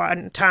show up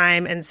on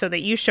time and so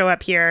that you show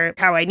up here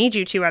how I need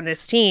you to on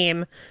this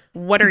team.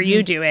 What are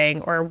you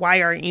doing, or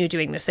why aren't you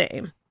doing the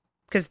same?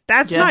 Because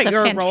that's not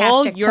your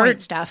role.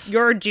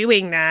 You're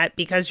doing that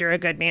because you're a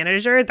good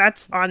manager.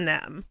 That's on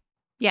them.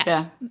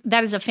 Yes,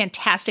 that is a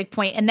fantastic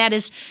point. And that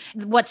is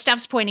what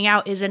Steph's pointing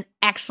out is an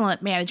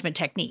excellent management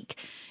technique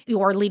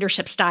or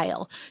leadership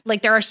style.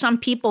 Like, there are some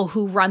people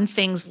who run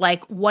things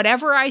like,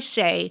 whatever I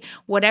say,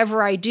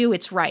 whatever I do,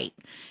 it's right.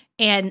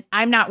 And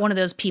I'm not one of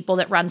those people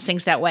that runs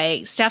things that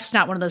way. Steph's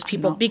not one of those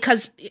people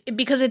because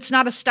it's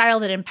not a style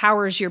that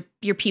empowers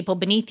your people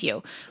beneath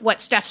you. What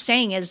Steph's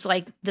saying is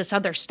like this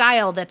other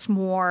style that's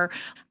more,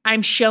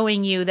 I'm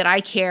showing you that I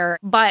care.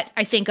 But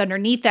I think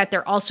underneath that,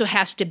 there also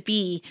has to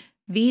be,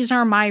 these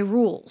are my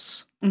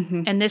rules.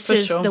 And this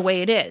is the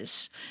way it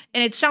is.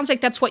 And it sounds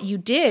like that's what you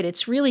did.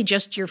 It's really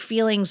just your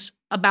feelings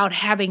about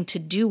having to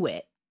do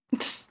it.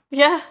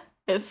 Yeah,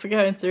 it's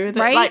going through it.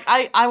 Right? Like,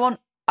 I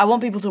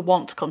want people to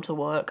want to come to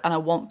work, and I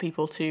want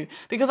people to,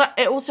 because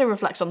it also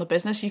reflects on the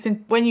business. You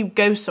can, when you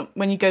go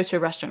to a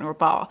restaurant or a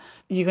bar,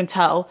 you can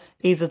tell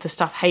either the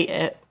staff hate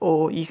it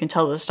or you can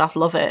tell the staff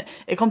love it.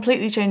 It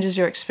completely changes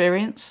your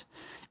experience.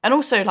 And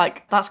also,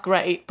 like, that's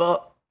great,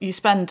 but you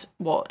spend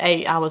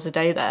 8 hours a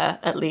day there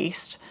at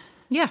least.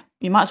 Yeah.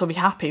 You might as well be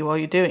happy while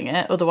you're doing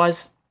it.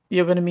 Otherwise,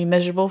 you're going to be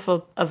miserable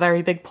for a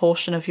very big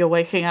portion of your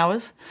waking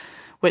hours,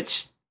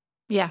 which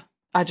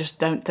I just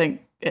don't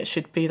think it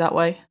should be that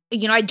way.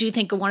 You know, I do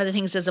think one of the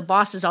things as a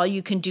boss is all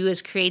you can do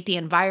is create the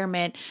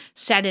environment,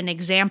 set an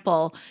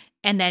example,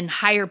 and then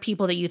hire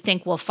people that you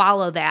think will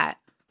follow that.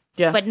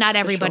 Yeah, but not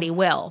everybody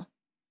will.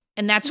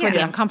 And that's where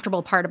the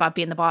uncomfortable part about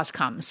being the boss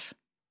comes.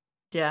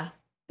 Yeah.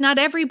 Not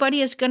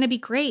everybody is going to be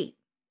great.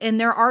 And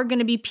there are going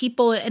to be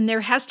people, and there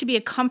has to be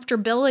a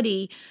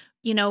comfortability,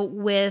 you know,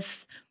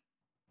 with,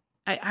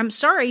 I'm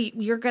sorry,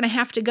 you're going to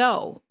have to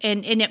go.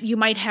 And you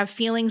might have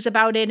feelings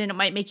about it, and it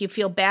might make you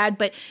feel bad.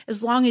 But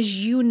as long as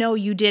you know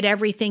you did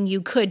everything you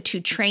could to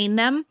train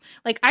them,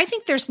 like, I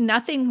think there's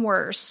nothing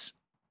worse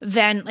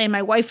than, and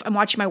I'm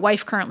watching my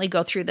wife currently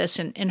go through this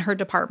in her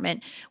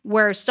department,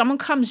 where someone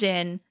comes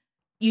in,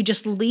 you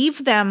just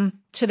leave them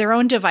to their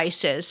own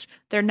devices.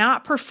 They're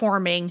not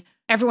performing.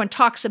 Everyone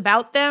talks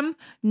about them.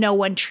 No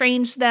one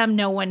trains them.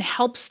 No one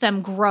helps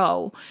them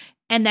grow.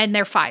 And then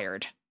they're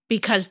fired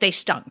because they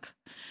stunk.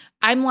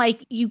 I'm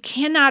like, you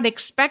cannot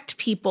expect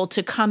people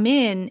to come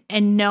in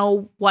and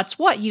know what's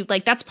what. You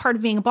like, that's part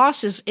of being a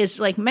boss is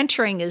like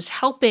mentoring, is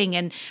helping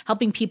and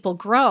helping people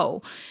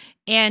grow.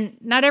 And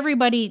not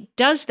everybody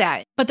does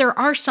that. But there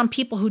are some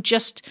people who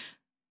just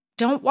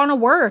don't want to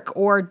work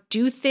or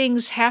do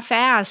things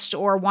half-assed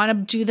or want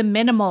to do the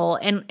minimal.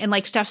 And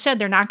like Steph said,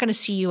 they're not going to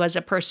see you as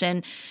a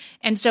person.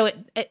 And so,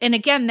 and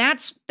again,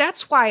 that's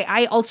why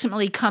I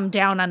ultimately come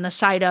down on the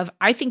side of,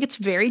 I think it's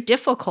very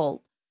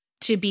difficult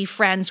to be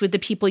friends with the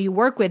people you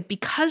work with,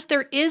 because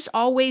there is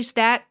always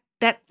that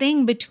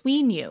thing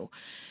between you.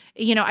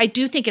 You know, I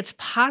do think it's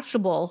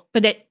possible,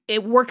 but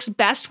it works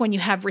best when you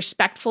have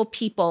respectful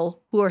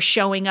people who are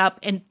showing up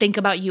and think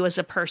about you as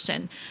a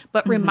person,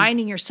 but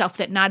reminding yourself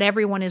that not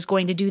everyone is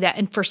going to do that.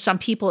 And for some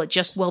people, it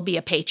just will be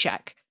a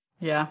paycheck.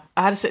 Yeah.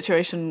 I had a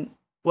situation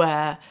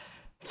where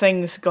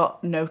things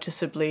got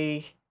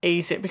noticeably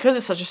easier because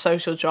it's such a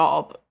social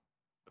job.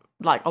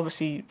 Like,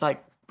 obviously,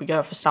 like, we go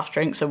out for staff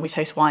drinks and we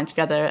taste wine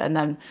together, and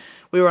then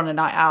we were on a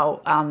night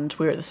out and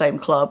we were at the same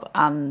club,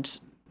 and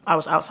I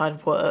was outside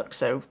of work,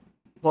 so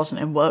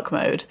wasn't in work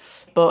mode.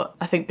 But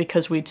I think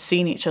because we'd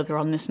seen each other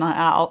on this night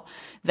out,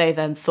 they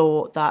then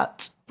thought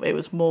that it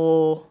was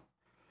more,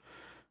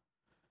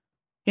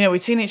 you know,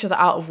 we'd seen each other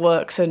out of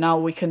work, so now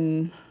we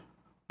can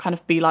kind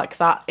of be like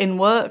that in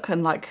work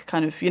and like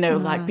kind of, you know,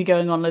 like be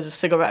going on loads of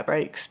cigarette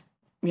breaks,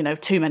 you know,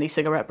 too many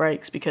cigarette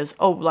breaks because,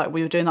 oh, like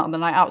we were doing that on the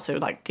night out, so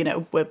like, you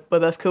know, we're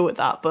both cool with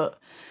that. But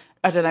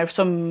I don't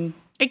know,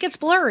 it gets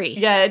blurry.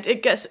 Yeah,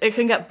 it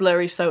can get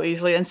blurry so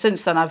easily. And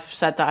since then I've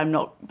said that I'm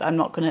not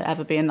going to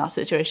ever be in that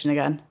situation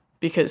again,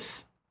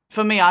 because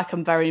for me, I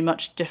can very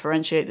much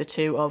differentiate the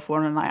two of we're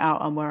on a night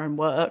out and we're in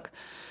work.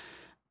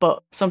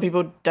 But some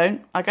people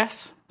don't, I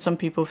guess. Some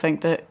people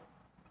think that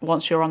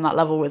once you're on that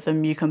level with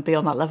them, you can be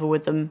on that level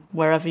with them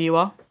wherever you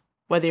are,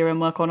 whether you're in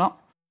work or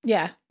not.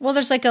 Yeah. Well,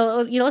 there's like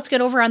let's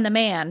get over on the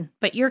man,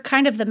 but you're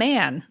kind of the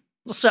man.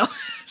 So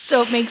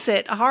it makes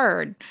it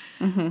hard.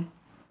 Mm-hmm.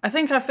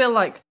 I feel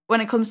like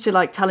when it comes to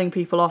like telling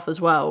people off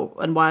as well,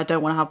 and why I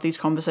don't want to have these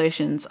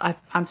conversations,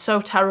 I'm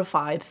so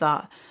terrified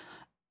that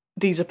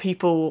these are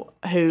people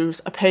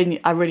whose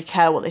opinion, I really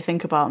care what they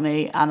think about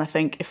me. And I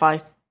think if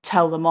I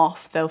tell them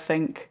off, they'll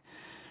think,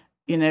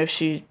 you know,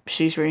 she's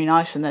really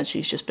nice, and then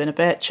she's just been a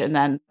bitch. And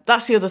then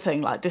that's the other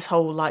thing, like this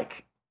whole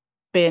like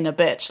being a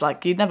bitch,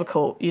 like you'd never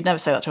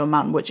say that to a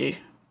man, would you?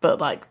 But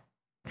like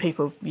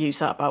people use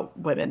that about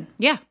women.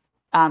 Yeah.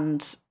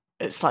 And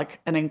it's like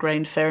an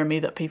ingrained fear in me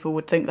that people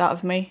would think that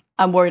of me.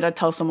 I'm worried I'd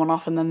tell someone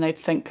off and then they'd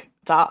think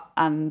that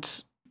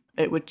and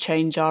it would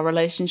change our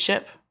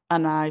relationship.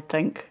 And I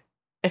think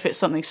if it's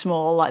something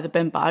small like the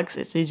bin bags,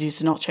 it's easy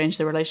to not change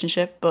the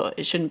relationship, but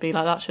it shouldn't be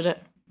like that, should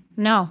it?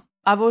 No.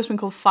 I've always been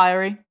called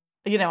fiery.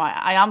 You know,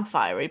 I am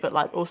fiery, but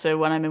like also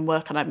when I'm in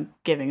work and I'm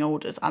giving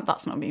orders, and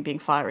that's not me being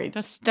fiery.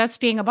 That's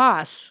being a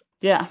boss.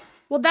 Yeah.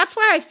 Well, that's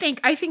why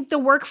I think the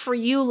work for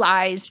you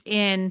lies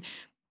in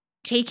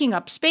taking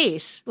up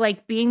space,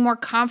 like being more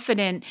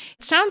confident.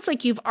 It sounds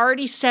like you've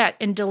already set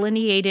and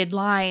delineated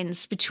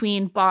lines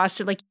between boss,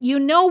 like you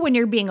know when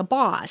you're being a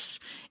boss,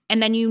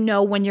 and then you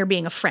know when you're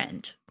being a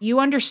friend. You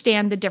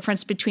understand the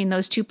difference between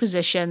those two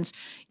positions.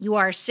 You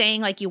are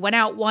saying, like, you went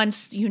out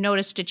once, you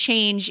noticed a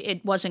change,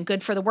 it wasn't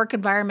good for the work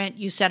environment,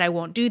 you said, I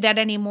won't do that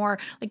anymore.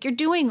 Like, you're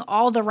doing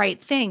all the right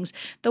things.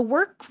 The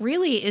work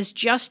really is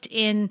just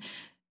in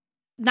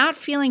not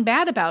feeling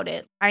bad about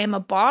it. I am a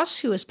boss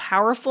who is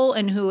powerful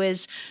and who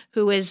is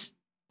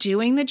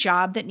doing the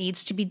job that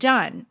needs to be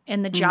done.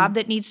 And the job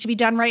that needs to be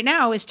done right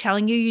now is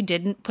telling you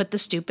didn't put the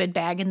stupid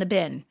bag in the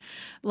bin.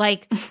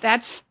 Like,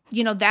 that's,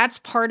 that's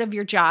part of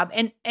your job,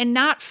 and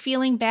not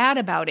feeling bad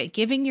about it,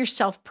 giving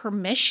yourself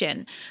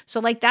permission. So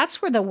like,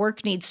 that's where the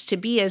work needs to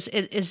be, is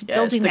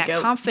building that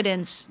guilt.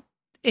 Confidence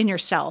in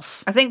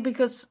yourself. I think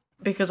because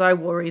I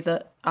worry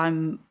that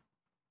I'm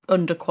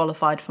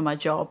underqualified for my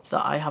job,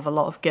 that I have a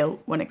lot of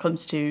guilt when it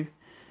comes to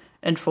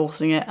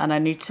enforcing it, and I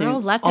need to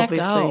let that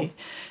go.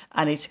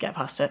 I need to get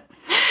past it.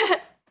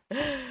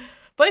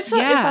 But it's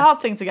a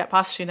hard thing to get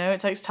past, it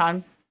takes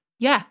time.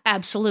 Yeah,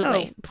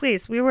 absolutely. Oh,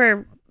 please, we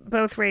were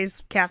both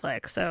raised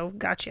Catholic, so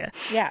gotcha.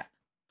 Yeah.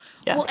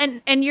 Well,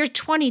 and you're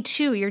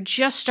 22, you're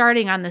just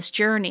starting on this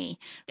journey.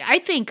 I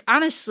think,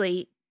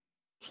 honestly,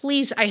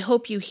 please, I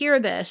hope you hear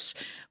this,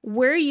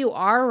 where you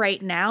are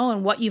right now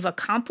and what you've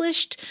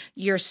accomplished,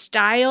 your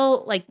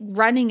style, like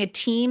running a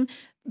team,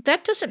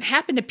 that doesn't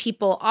happen to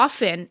people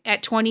often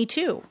at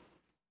 22.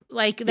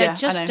 Like, that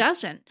just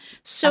doesn't.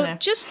 So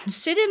just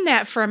sit in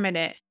that for a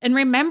minute and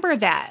remember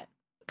that,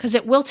 because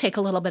it will take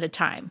a little bit of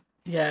time.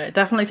 Yeah, it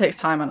definitely takes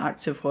time and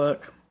active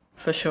work,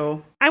 for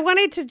sure. I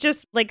wanted to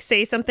just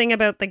say something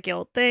about the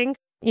guilt thing.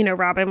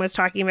 Robin was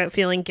talking about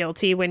feeling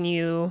guilty when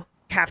you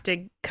have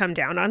to come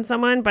down on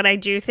someone, but I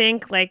do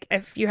think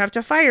if you have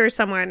to fire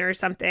someone or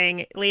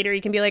something later,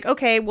 you can be like,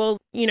 okay, well,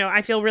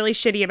 I feel really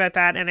shitty about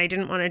that and I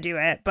didn't want to do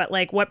it, but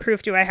what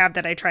proof do I have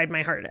that I tried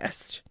my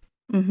hardest?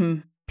 Mm-hmm.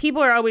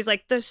 People are always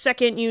like, the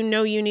second you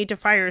need to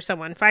fire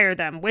someone, fire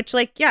them, which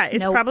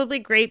is probably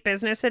great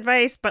business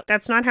advice, but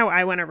that's not how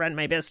I want to run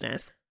my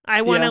business.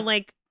 I want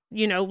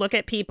to look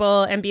at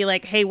people and be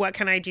like, hey, what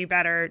can I do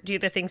better? Do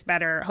the things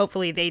better.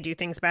 Hopefully they do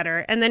things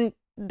better. And then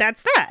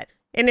that's that.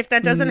 And if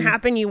that doesn't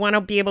happen, you want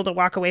to be able to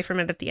walk away from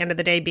it at the end of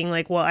the day being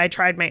like, well, I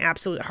tried my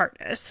absolute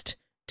hardest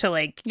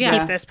to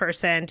keep this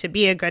person, to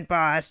be a good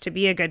boss, to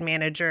be a good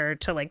manager,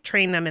 to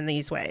train them in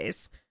these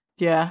ways.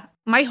 Yeah.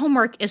 My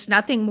homework is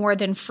nothing more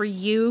than for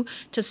you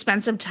to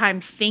spend some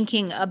time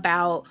thinking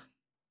about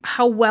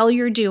how well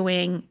you're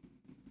doing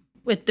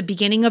with the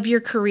beginning of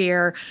your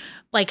career,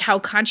 how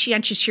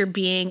conscientious you're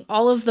being,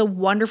 all of the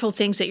wonderful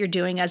things that you're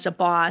doing as a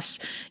boss.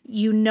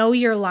 You know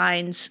your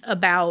lines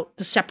about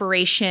the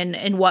separation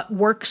and what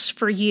works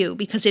for you,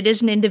 because it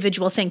is an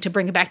individual thing. To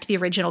bring it back to the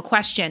original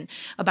question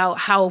about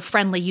how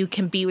friendly you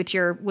can be with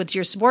your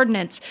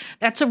subordinates,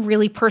 that's a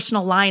really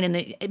personal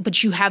line,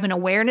 but you have an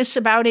awareness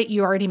about it.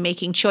 You're already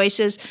making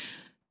choices.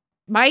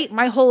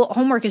 My whole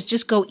homework is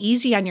just go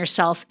easy on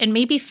yourself and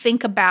maybe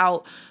think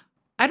about,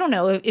 I don't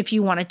know, if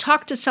you want to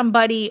talk to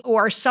somebody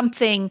or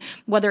something,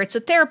 whether it's a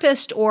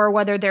therapist or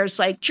whether there's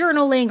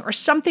journaling or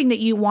something that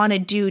you want to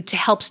do to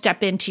help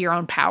step into your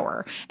own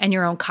power and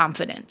your own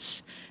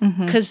confidence.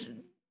 Because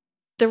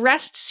the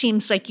rest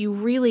seems like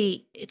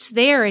it's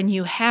there and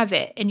you have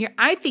it. And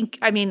I'm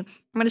going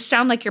to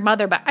sound like your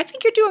mother, but I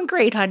think you're doing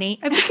great, honey.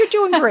 I think you're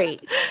doing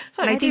great.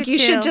 And I think you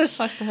should nice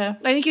to hear.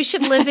 I think you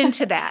should live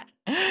into that.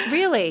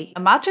 Really.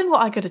 Imagine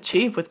what I could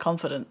achieve with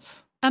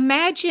confidence.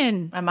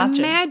 Imagine.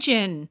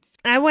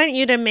 I want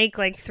you to make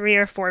 3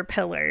 or 4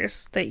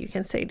 pillars that you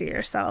can say to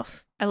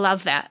yourself. I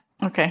love that.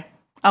 Okay.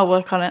 I'll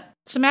work on it.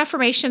 Some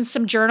affirmations,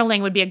 some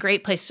journaling would be a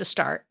great place to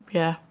start.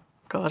 Yeah.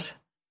 God.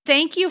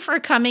 Thank you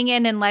for coming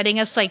in and letting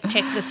us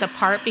pick this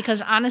apart,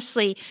 because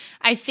honestly,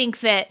 I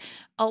think that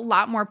a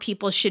lot more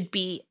people should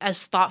be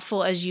as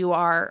thoughtful as you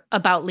are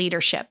about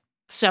leadership.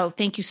 So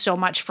thank you so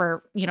much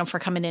for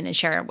coming in and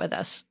sharing it with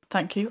us.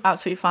 Thank you.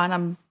 Absolutely fine.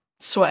 I'm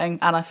sweating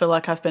and I feel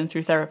like I've been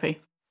through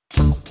therapy.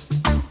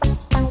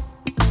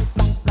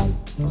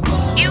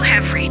 You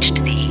have reached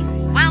the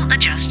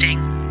Well-Adjusting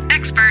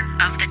Expert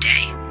of the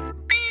Day.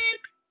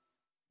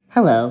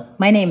 Hello,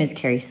 my name is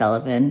Carrie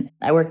Sullivan.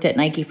 I worked at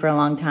Nike for a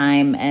long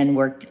time and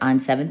worked on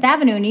 7th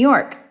Avenue in New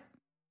York.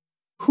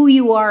 Who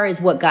you are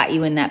is what got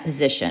you in that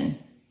position.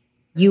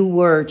 You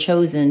were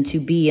chosen to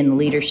be in the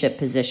leadership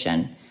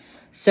position.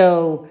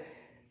 So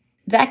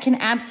that can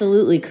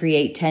absolutely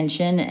create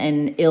tension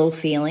and ill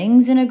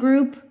feelings in a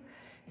group.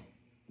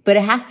 But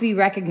it has to be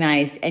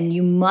recognized, and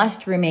you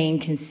must remain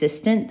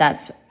consistent.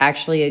 That's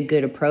actually a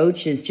good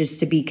approach, is just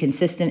to be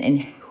consistent in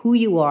who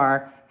you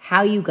are,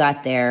 how you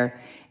got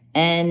there,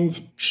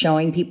 and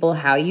showing people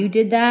how you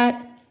did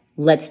that.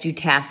 Let's do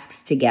tasks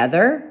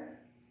together.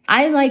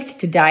 I liked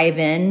to dive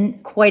in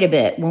quite a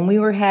bit. When we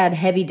had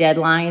heavy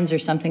deadlines or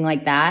something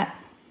like that,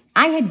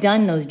 I had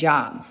done those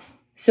jobs.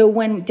 So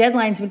when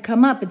deadlines would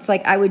come up, it's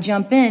like I would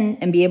jump in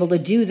and be able to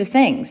do the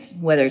things,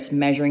 whether it's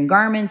measuring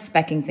garments,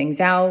 speccing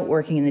things out,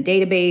 working in the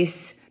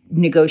database,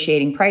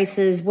 negotiating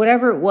prices,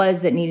 whatever it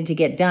was that needed to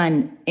get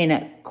done in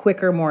a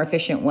quicker, more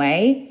efficient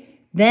way.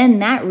 Then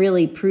that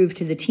really proved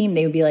to the team,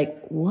 they would be like,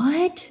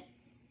 what?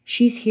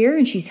 She's here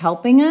and she's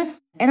helping us?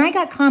 And I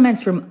got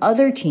comments from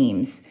other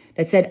teams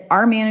that said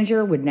our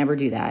manager would never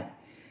do that.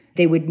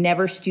 They would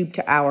never stoop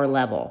to our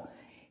level.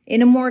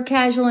 In a more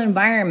casual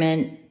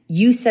environment,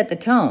 you set the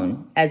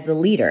tone as the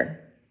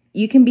leader.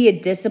 You can be a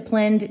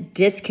disciplined,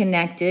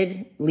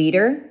 disconnected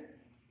leader,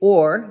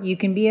 or you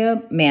can be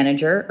a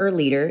manager or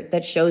leader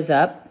that shows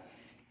up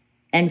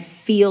and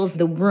feels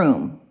the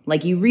room.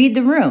 Like you read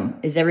the room.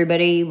 Is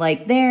everybody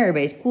like there?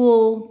 Everybody's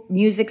cool.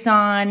 Music's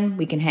on.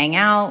 We can hang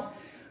out.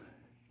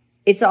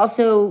 It's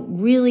also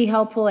really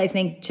helpful, I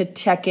think, to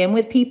check in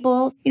with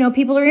people. You know,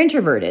 people are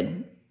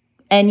introverted.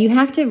 And you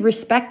have to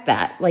respect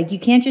that. Like, you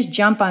can't just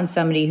jump on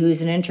somebody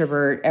who's an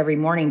introvert every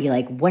morning and be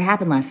like, what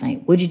happened last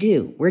night? What'd you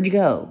do? Where'd you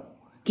go?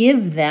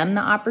 Give them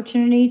the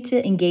opportunity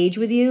to engage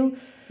with you.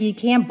 You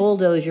can't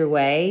bulldoze your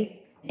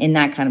way in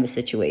that kind of a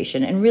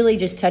situation. And really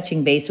just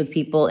touching base with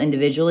people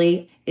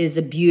individually is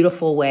a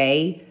beautiful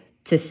way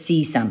to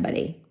see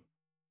somebody.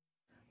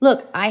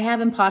 Look, I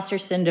have imposter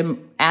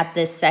syndrome at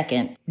this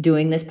second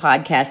doing this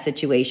podcast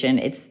situation.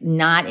 It's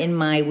not in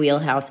my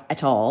wheelhouse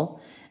at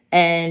all.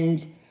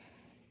 And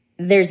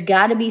there's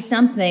got to be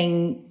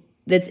something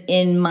that's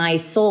in my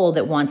soul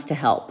that wants to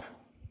help.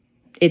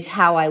 It's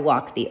how I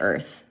walk the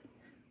earth.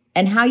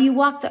 And how you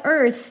walk the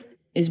earth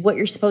is what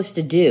you're supposed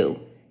to do.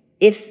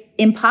 If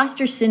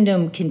imposter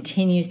syndrome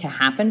continues to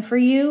happen for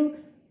you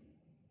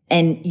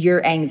and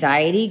your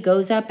anxiety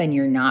goes up and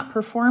you're not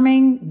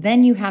performing,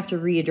 then you have to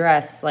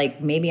readdress,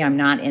 like, maybe I'm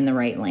not in the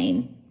right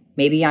lane.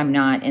 Maybe I'm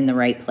not in the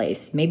right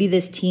place. Maybe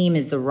this team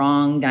is the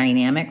wrong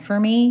dynamic for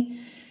me.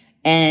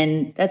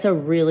 And that's a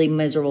really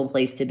miserable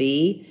place to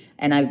be.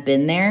 And I've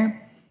been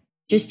there.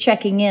 Just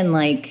checking in,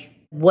 like,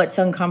 what's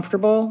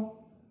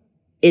uncomfortable?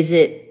 Is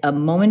it a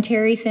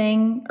momentary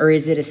thing or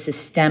is it a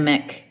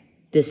systemic,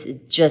 this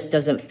just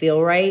doesn't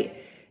feel right?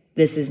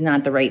 This is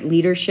not the right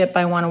leadership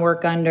I want to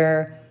work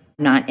under.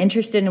 I'm not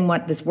interested in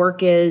what this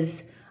work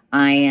is.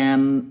 I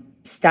am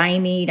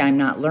stymied. I'm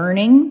not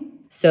learning.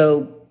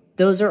 So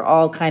those are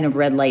all kind of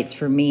red lights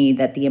for me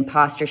that the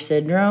imposter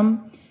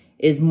syndrome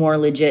is more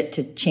legit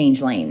to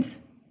change lanes,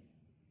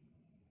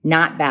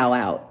 not bow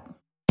out.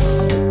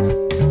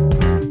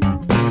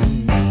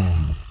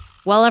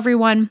 Well,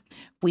 everyone,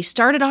 we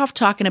started off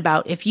talking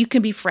about if you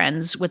can be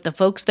friends with the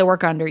folks that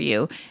work under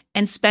you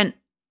and spent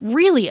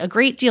really a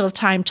great deal of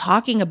time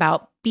talking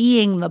about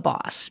being the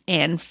boss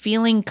and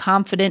feeling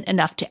confident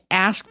enough to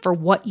ask for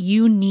what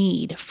you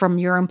need from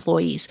your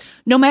employees,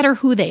 no matter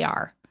who they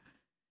are.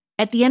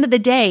 At the end of the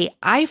day,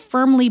 I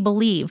firmly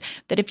believe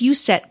that if you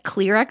set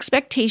clear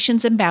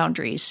expectations and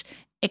boundaries,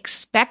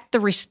 expect the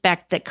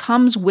respect that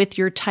comes with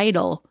your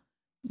title,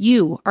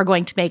 you are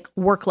going to make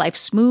work life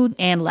smooth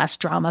and less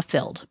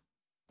drama-filled.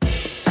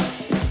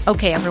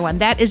 Okay, everyone,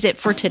 that is it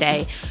for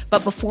today.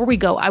 But before we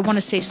go, I want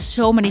to say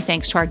so many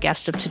thanks to our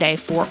guest of today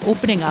for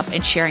opening up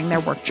and sharing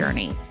their work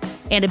journey.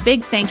 And a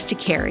big thanks to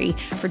Carrie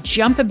for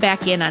jumping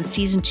back in on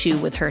season 2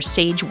 with her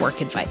sage work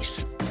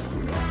advice.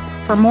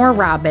 For more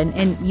Robin,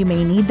 and you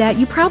may need that,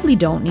 you probably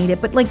don't need it,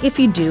 but like if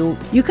you do,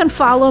 you can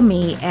follow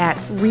me at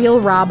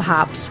Real Rob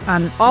Hops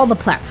on all the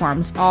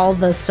platforms, all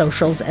the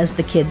socials, as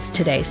the kids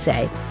today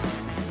say.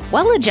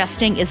 Well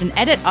Adjusting is an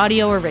Edit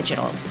Audio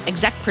original,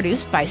 exec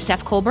produced by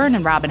Steph Colburn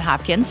and Robin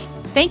Hopkins.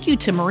 Thank you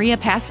to Maria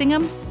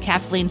Passingham,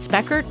 Kathleen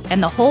Speckert,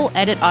 and the whole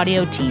Edit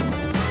Audio team.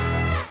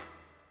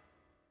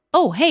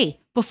 Oh, hey,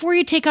 before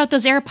you take out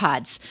those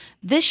AirPods,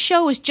 this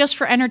show is just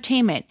for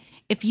entertainment.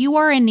 If you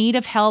are in need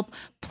of help,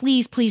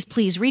 please, please,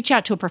 please reach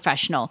out to a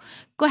professional.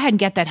 Go ahead and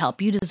get that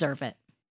help. You deserve it.